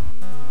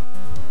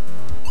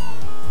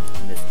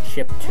 In this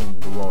chiptune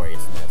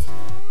gloriousness.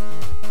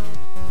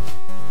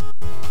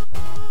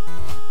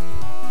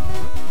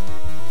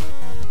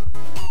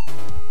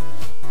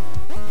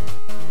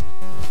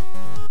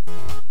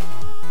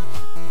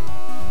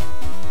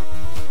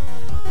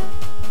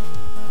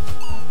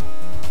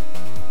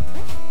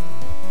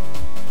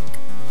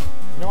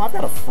 I've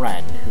got a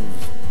friend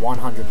who's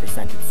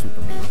 100%ed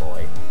Super Meat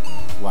Boy.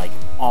 Like,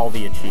 all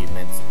the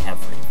achievements,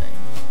 everything.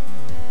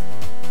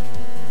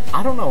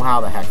 I don't know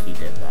how the heck he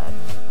did that.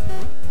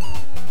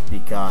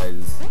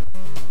 Because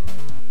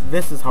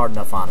this is hard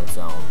enough on its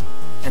own.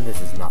 And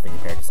this is nothing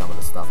compared to some of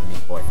the stuff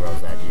Meat Boy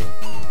throws at you.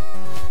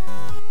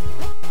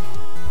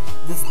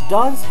 This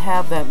does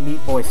have that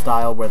Meat Boy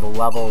style where the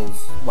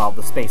levels, well,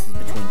 the spaces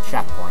between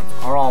checkpoints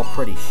are all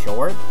pretty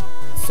short,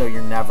 so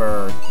you're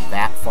never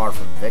that far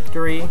from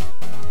victory.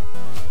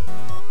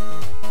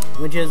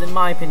 Which is, in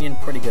my opinion,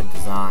 pretty good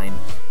design.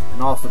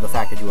 And also the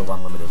fact that you have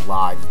unlimited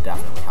lives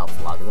definitely helps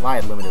a lot. Because if I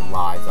had limited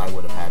lives, I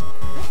would have had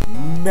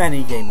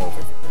many game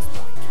overs at this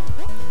point.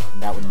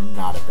 And that would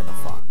not have been a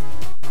fun.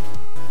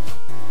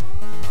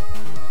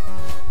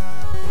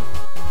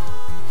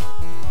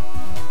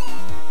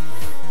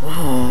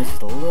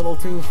 Just a little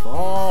too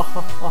far.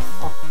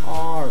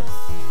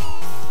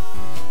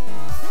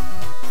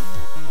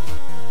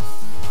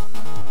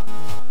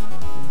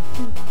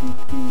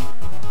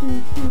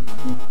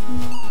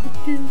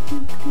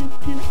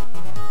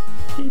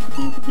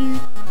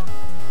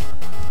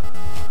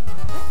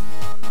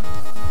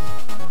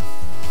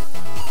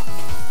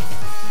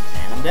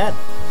 And I'm dead.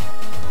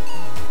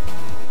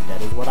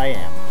 That is what I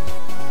am.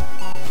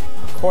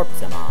 A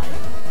corpse am I.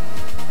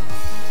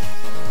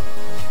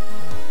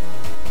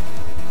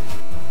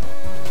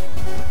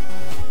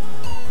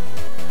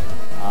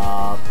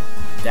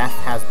 Death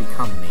has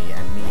become me,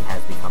 and me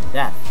has become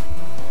death.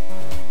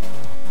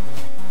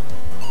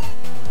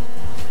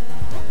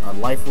 A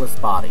lifeless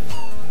body.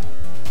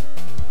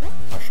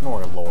 A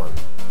Schnorr-Lord.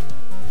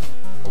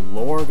 A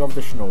Lord of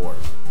the Schnorr.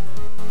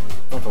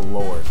 Like a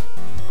lord,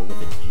 but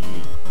with a G.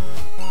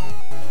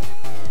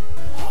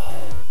 Oh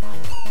my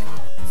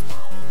god, Miss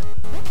Molly.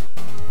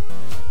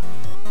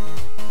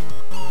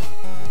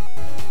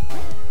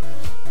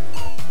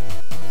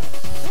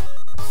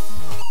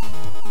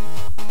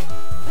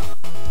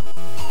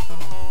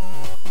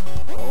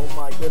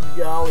 Good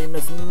golly,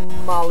 Miss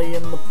Molly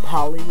and the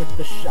Polly with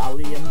the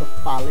shally and the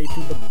folly to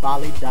the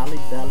bolly, dolly,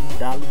 dolly,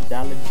 dolly,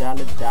 dolly,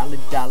 dolly, dolly,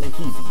 dolly,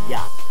 he's a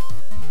yacht.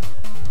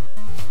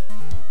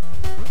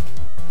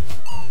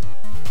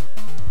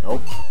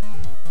 Nope.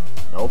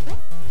 Nope.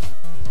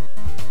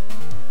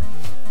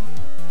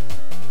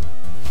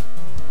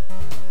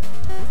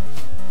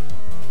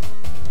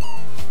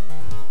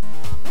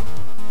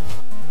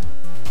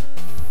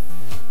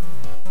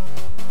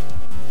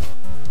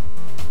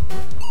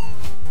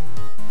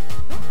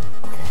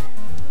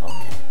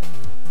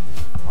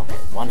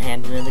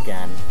 One-handed it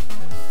again.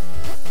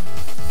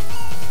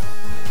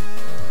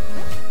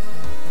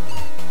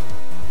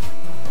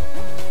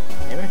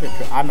 Maybe I should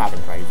try. I'm not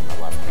gonna try using my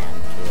left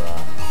hand to,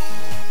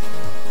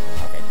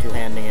 okay,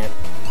 two-handing it.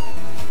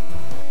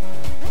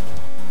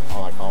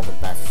 All like all the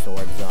best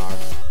swords are.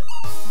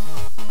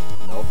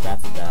 Nope,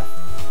 that's a death.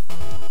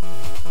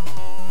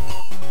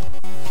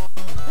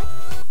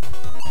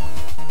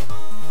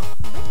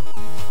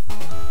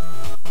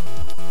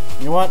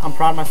 You know what? I'm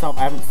proud of myself.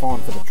 I haven't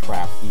fallen for the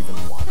trap even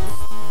once.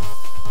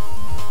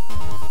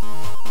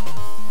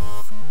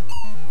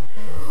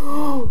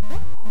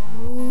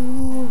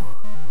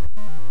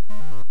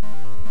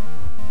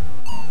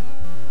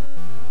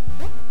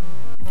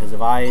 Because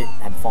if I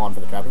had fallen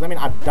for the trap, because I mean,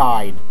 I've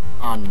died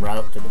en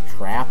route to the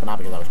trap, and not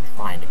because I was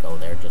trying to go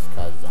there, just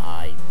because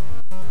I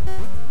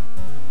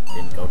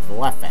didn't go to the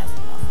left fast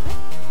enough.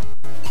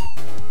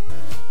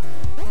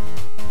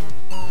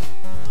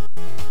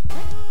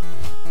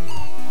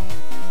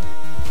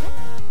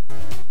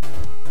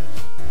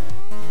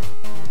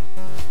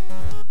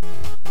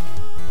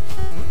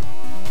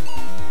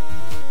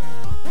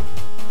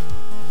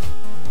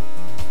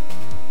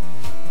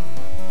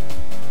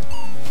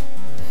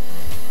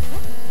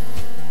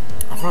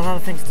 I've run out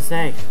of things to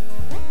say.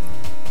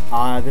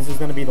 This is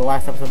going to be the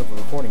last episode of the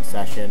recording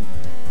session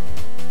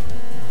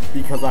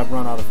because I've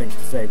run out of things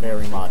to say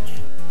very much.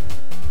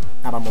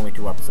 And I'm only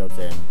 2 episodes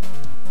in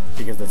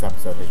because this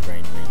episode has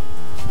drained me.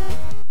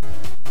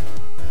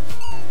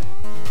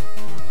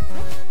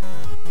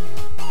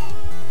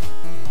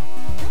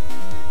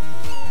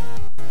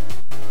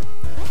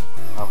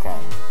 Okay.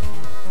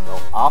 Go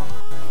up,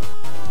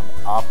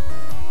 and up,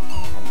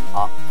 and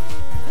up.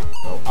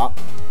 Go up,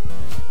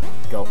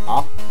 go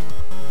up,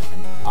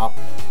 and up,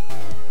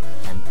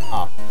 and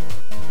up.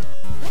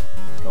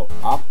 Go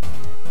up,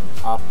 and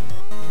up,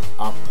 and up,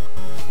 and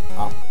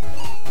up,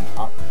 and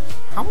up.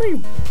 How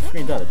many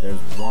screens are there?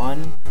 There's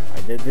 1.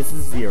 This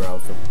is 0,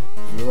 so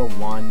 0,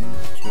 1,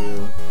 2,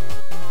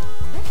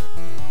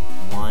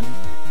 1,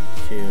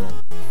 2,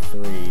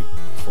 3,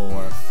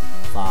 4,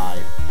 5,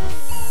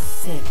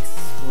 6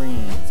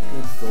 screens.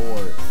 Good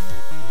lord.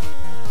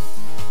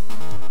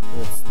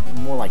 It's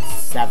more like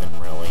 7,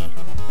 really.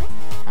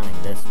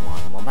 Counting this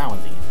one. Well, that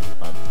one's easy,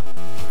 but I'm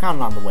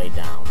counting on the way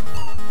down.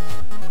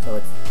 So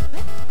it's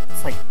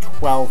like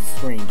 12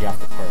 screens you have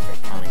to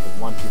perfect, counting, because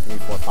 1, 2, 3,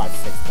 4, 5,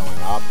 6 going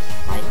up.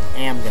 I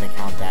am going to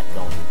count that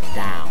going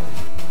down,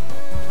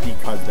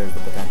 because there's the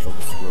potential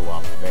to screw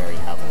up very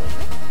heavily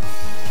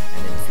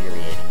and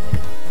infuriatingly.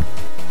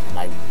 And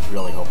I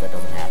really hope that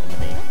doesn't happen to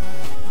me.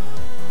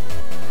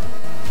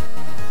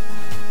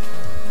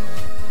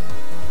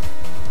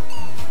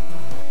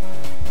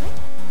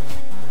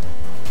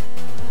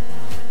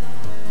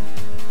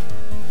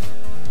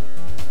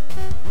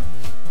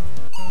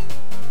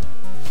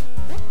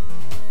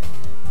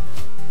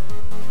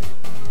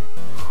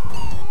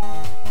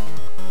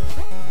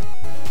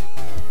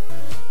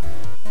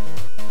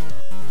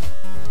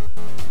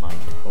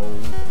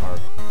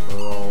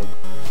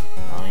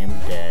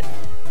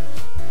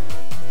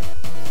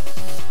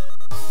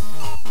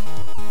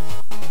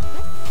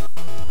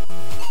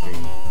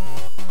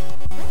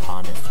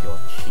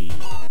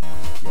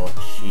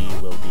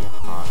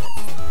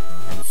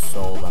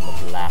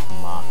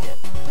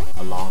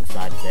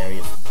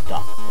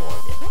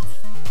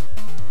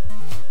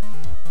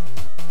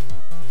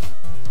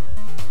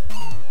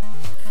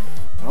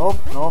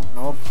 Nope, nope,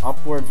 nope.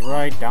 Upwards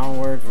right,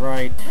 downwards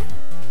right.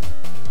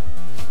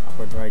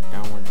 Upwards right,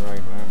 downwards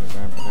right.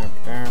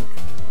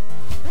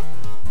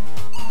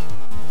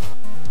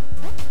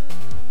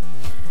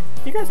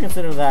 Do you guys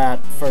consider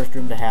that first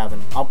room to have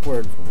an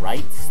upwards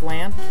right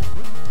slant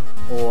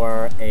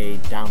or a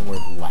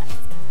downward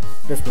left?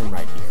 This room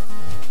right here.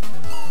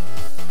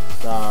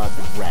 The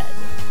red.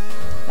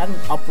 Is that an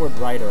upward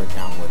right or a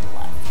downward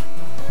left?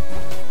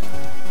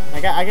 I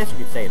guess you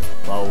could say it's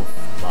both,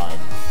 but it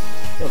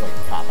feels like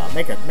a cop-out.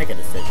 Make a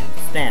decision.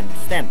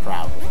 Stand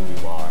proud with who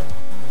you are.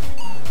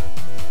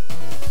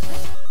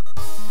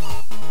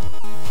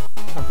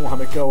 I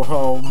want to go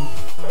home.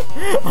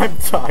 I'm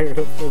tired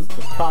of this,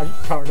 but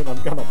gosh darn it,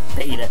 I'm gonna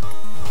beat it.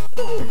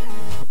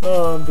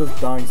 Oh, I'm just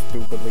dying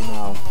stupidly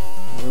now.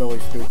 Really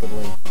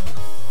stupidly.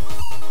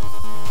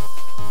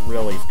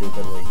 Really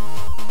stupidly.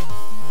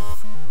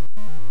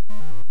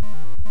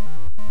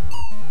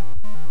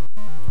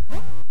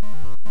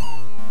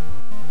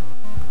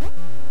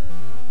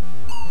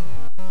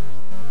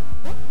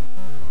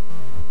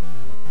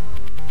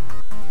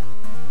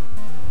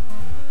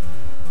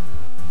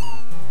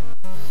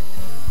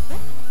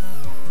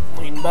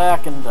 Lean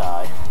back and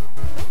die.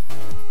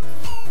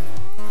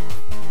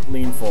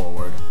 Lean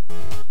forward.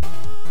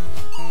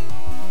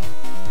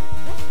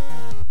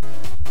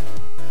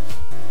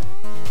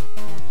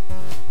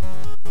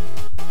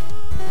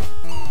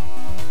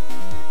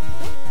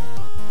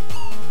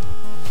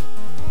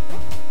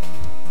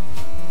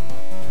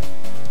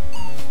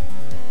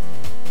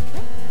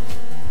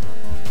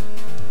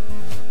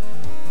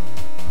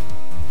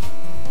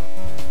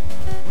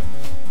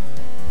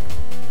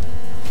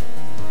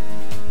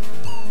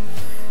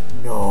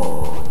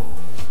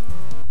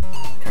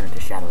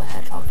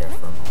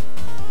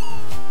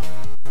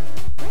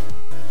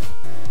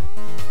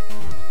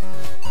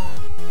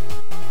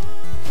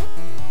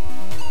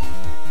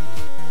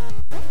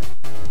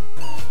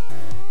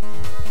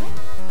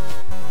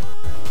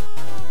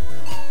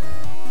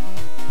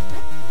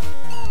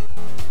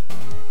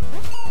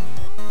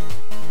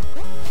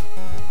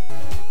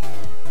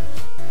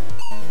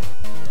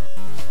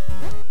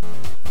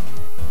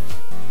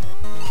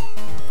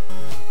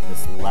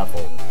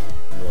 Level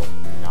will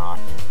not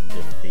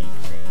defeat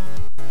me.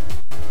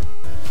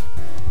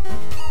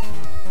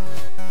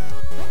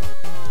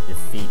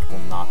 Defeat will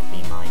not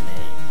be my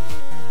name.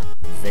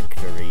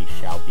 Victory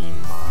shall be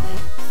mine.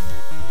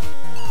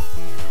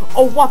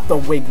 Oh, what the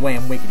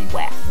wigwam wiggity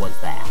whack was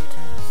that?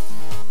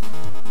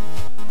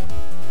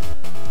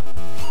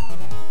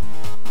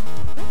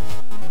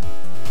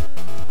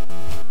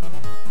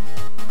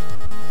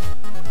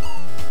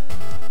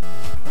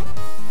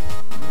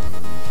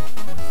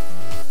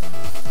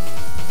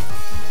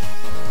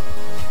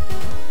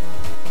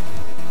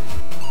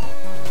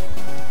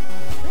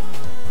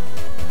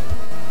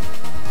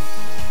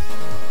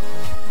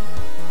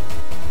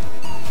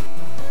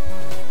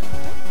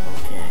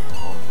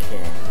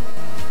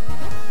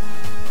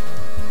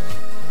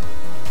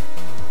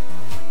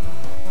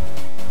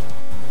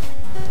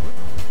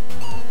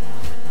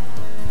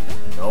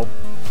 Nope,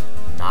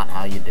 not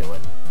how you do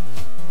it.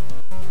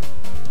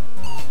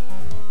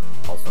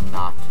 Also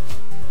not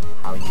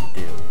how you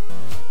do.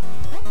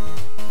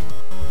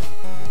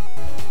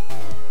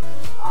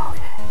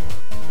 Okay.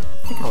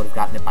 I think I would have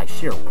gotten it by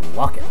sheer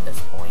luck at this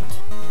point.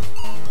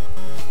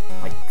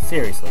 Like,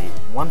 seriously,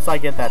 once I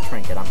get that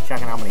trinket, I'm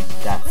checking how many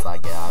deaths I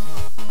got.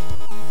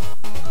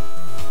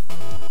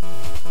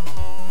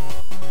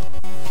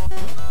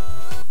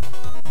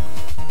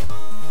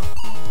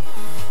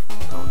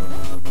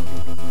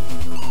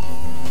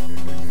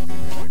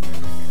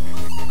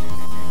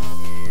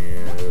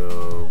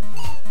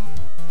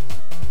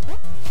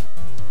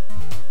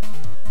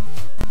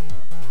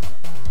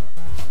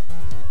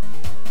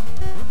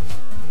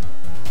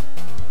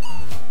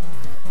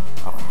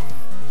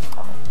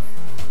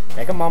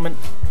 Take a moment,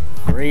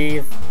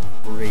 breathe,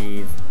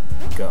 breathe,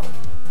 go.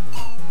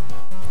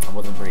 I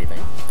wasn't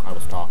breathing, I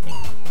was talking,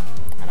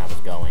 and I was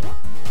going.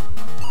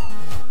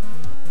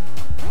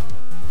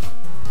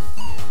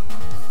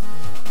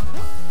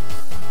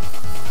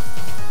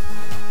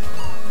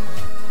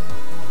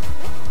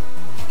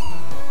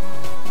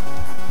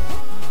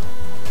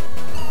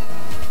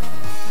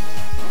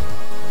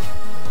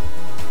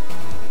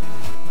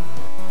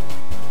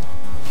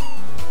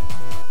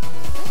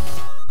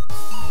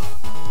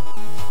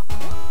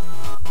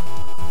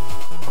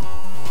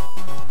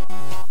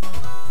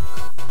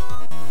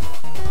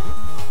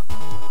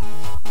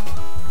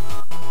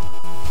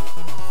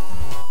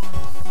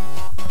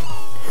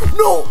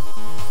 No!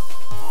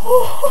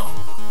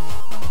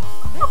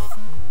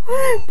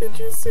 Did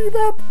you see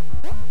that?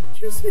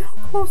 Did you see how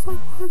close I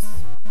was?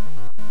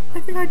 I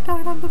think I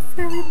died on the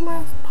very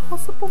last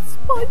possible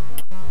spike.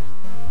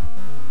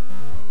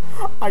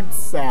 I'm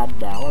sad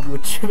now. I'm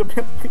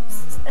legitimately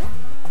sad.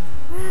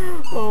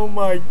 Oh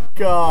my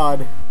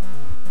god.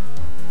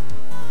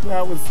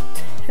 That was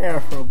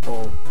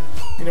terrible.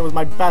 I mean, it was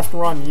my best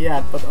run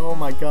yet, but oh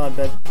my god,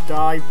 that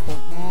die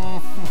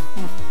point.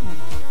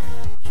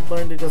 Should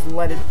learn to just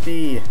let it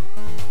be.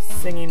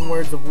 singing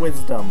words of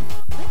wisdom.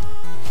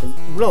 'Cause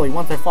really,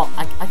 once I fall,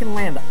 I can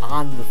land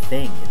on the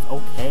thing. It's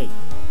okay.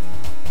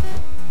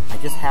 I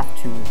just have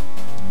to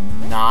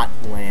not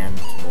land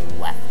to the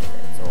left of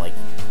it. So, like,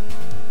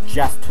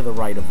 just to the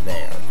right of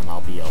there, and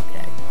I'll be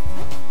okay.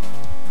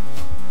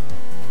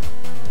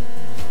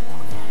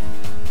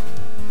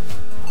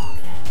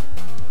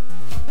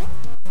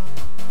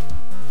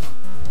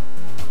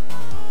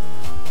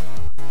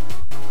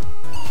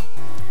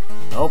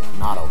 Nope,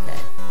 not okay.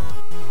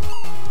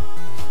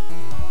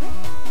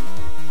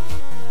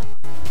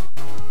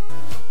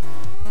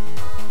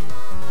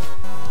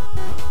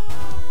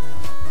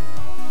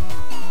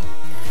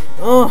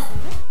 Ugh!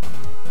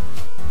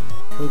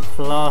 Too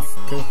close,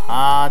 too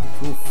hard,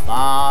 too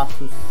far,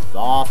 too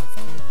soft.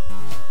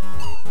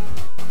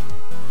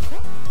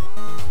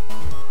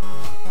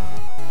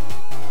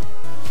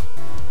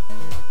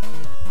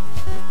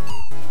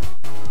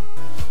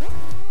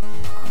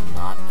 I'm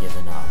not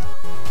giving up.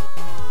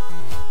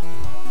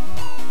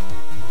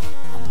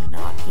 I'm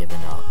not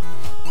giving up.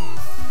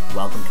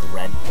 Welcome to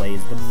Red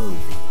Plays the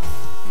Movie.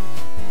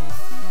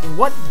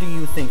 What do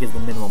you think is the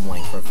minimum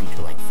length for a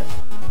feature-length film?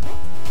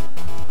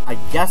 I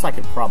guess I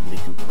could probably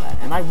Google that,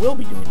 and I will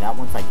be doing that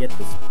once I get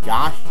this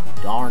gosh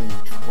darn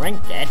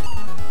trinket,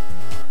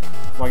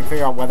 so I can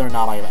figure out whether or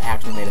not I've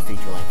actually made a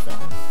feature-length film.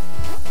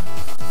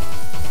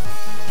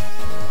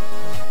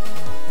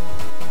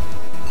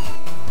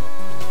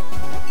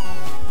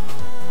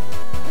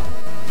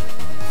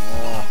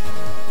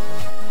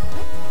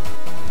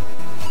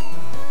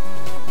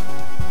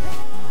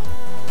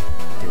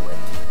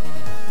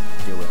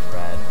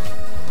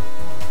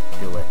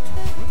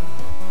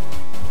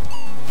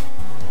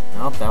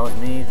 Nope, that was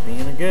me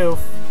being a goof.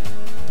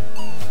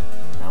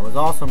 That was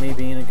also me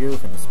being a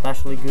goof, an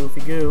especially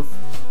goofy goof.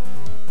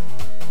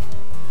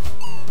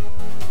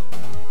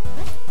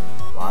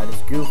 Why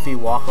does Goofy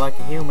walk like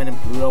a human and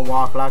Pluto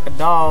walk like a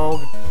dog?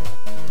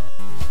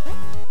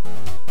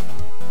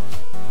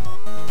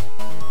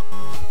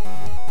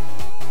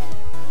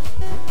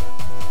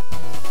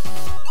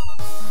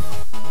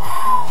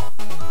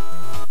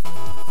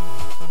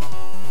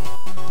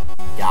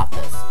 Got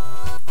this.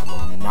 I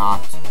will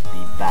not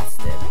be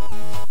bested.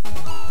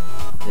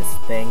 This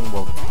thing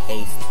will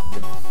taste the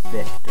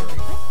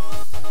victory.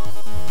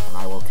 And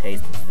I will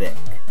taste Vic.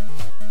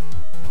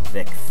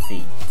 Vic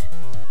feet.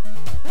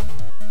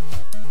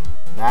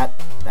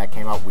 That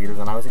came out weirder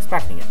than I was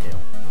expecting it to.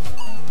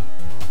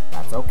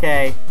 That's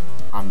okay.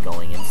 I'm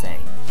going insane.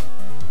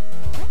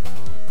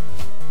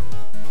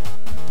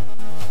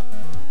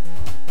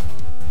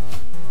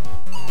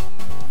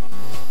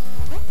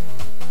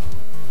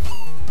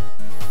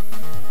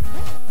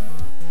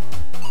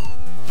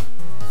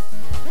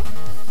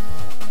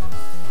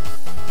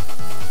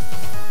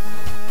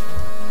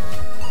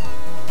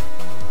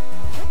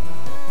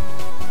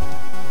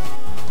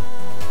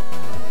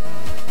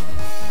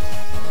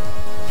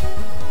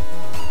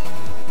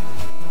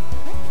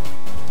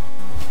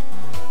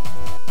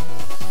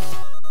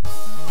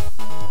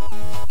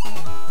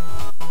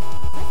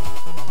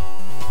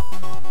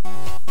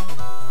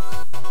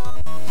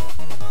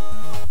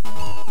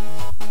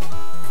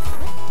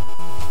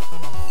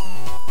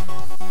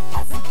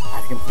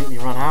 Completely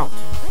run out.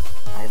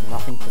 I have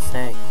nothing to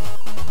say.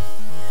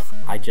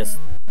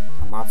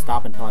 I'm not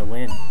stopping until I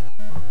win.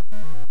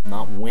 I'm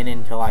not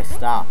winning till I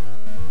stop.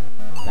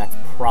 That's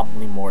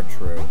probably more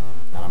true,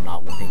 that I'm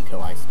not winning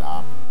till I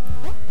stop.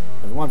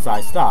 Because once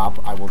I stop,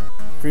 I will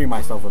free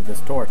myself of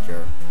this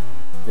torture,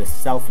 this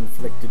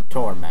self-inflicted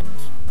torment.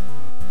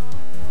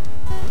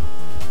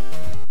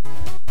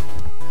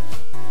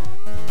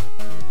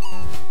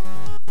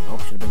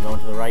 Nope, should have been going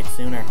to the right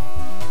sooner.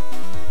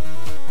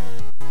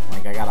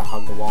 Like, I gotta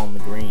hug the wall in the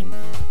green.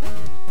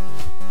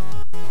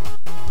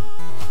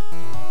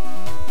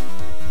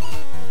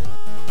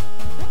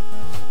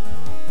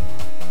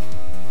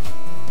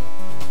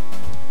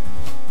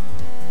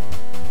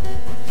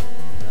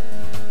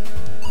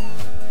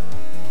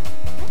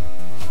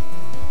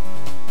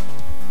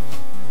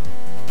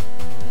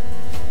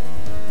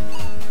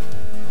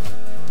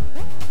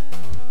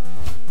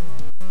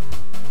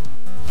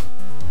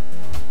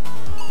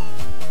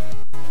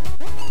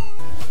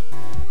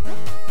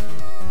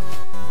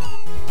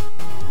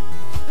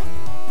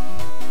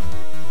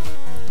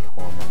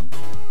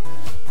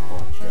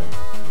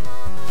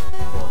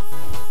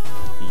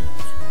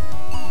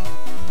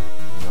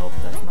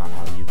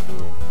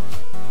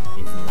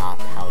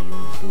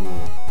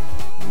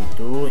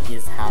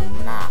 Is how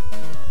not.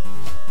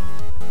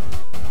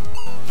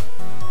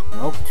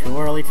 Nope, too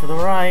early to the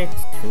right.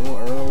 Too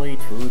early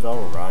to the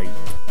right.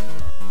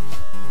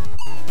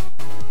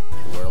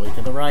 Too early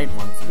to the right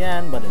once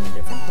again, but in a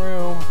different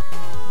room.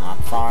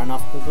 Not far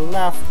enough to the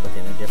left, but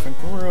in a different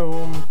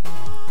room.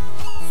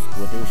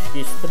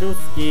 Skwadooshki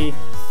spadooski.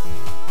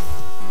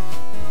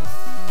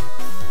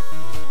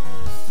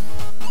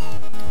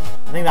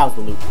 I think that was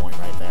the loop point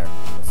right there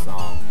in the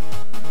song.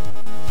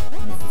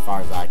 At least as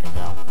far as I can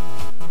tell.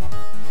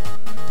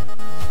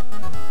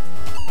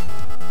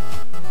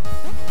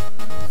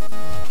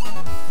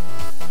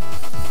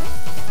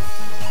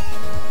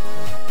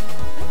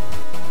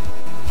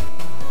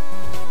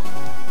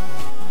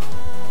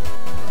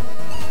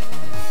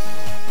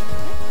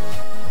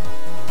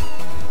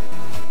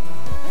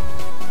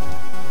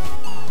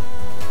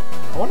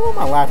 wonder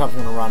when my laptop's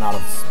gonna run out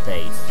of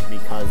space,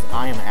 because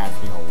I am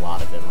asking a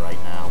lot of it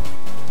right now.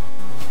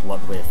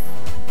 What with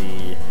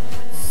the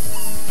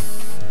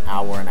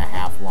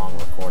hour-and-a-half long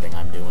recording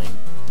I'm doing.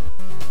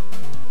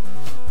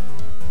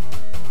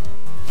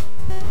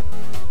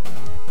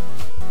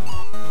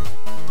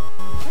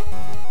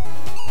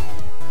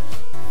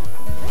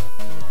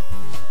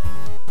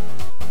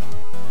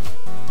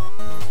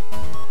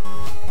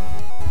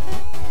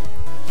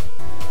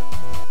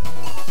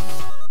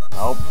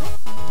 Nope.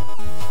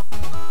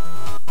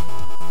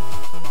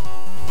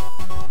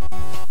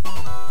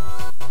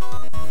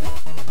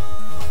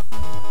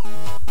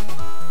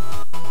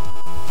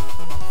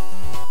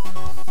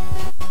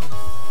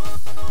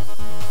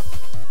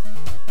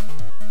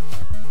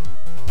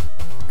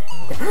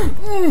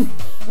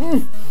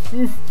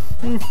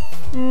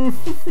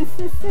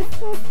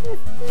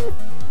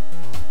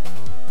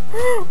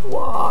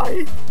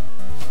 Why?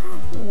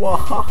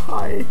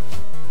 Why?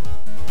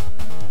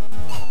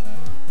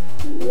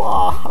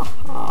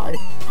 Why?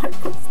 I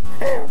was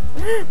there.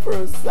 For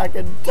a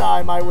second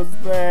time, I was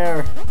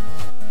there.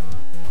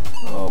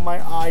 Oh, my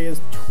eye is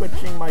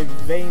twitching, my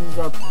veins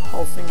are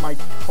pulsing, my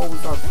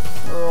toes are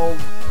curled.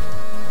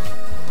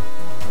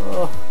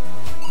 Ugh.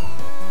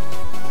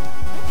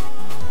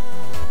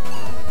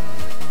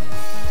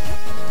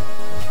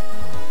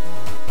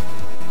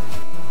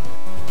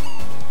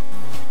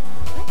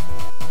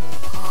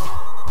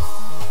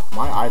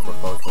 My eyes were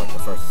closed for like the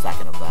first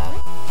second of that,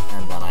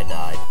 and then I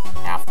died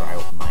after I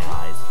opened my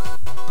eyes.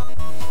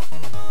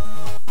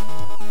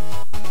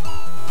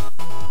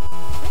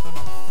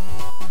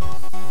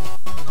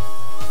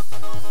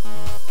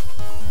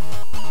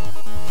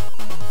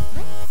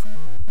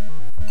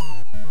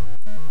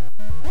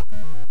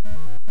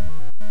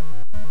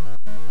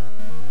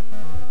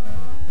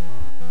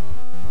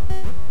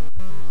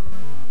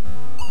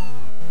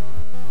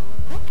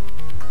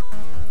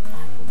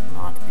 I will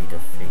not be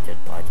defeated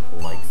by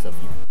the likes of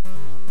you.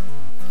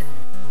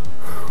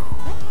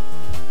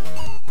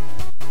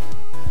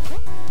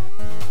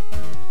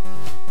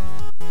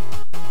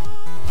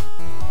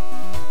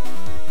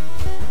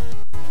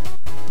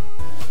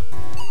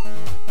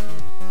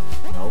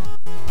 Nope.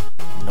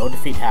 No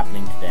defeat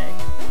happening today.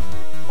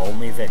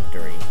 Only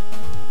victory.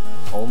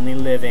 Only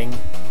living.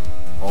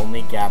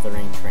 Only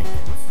gathering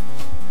trinkets.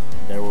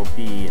 There will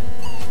be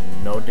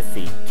no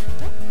defeat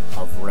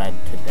of Red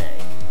today.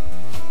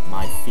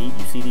 My feet,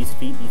 you see these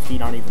feet? These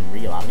feet aren't even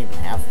real. I don't even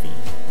have feet.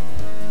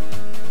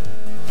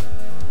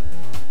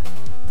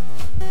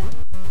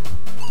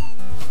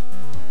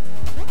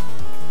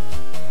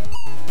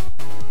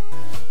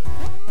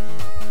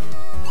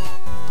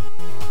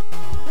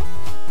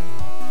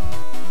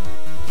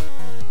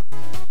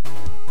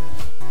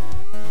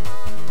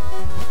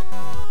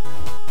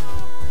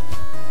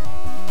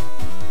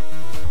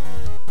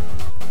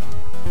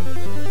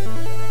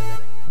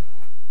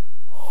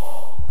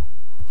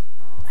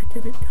 I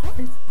did it,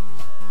 guys.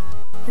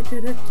 I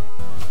did it.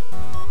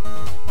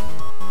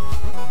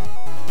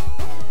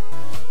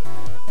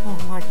 Oh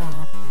my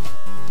god.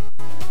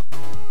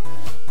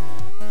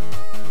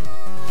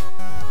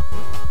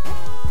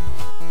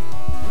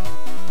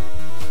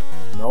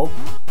 Nope.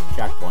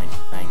 Checkpoint.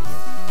 Thank you.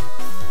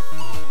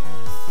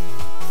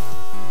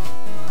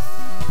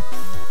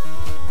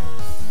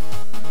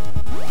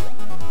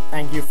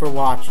 Thank you for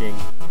watching.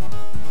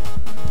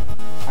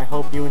 I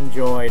hope you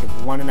enjoyed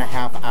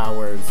 1.5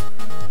 hours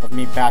of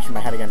me bashing my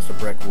head against a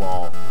brick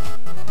wall.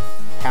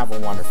 Have a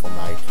wonderful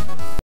night.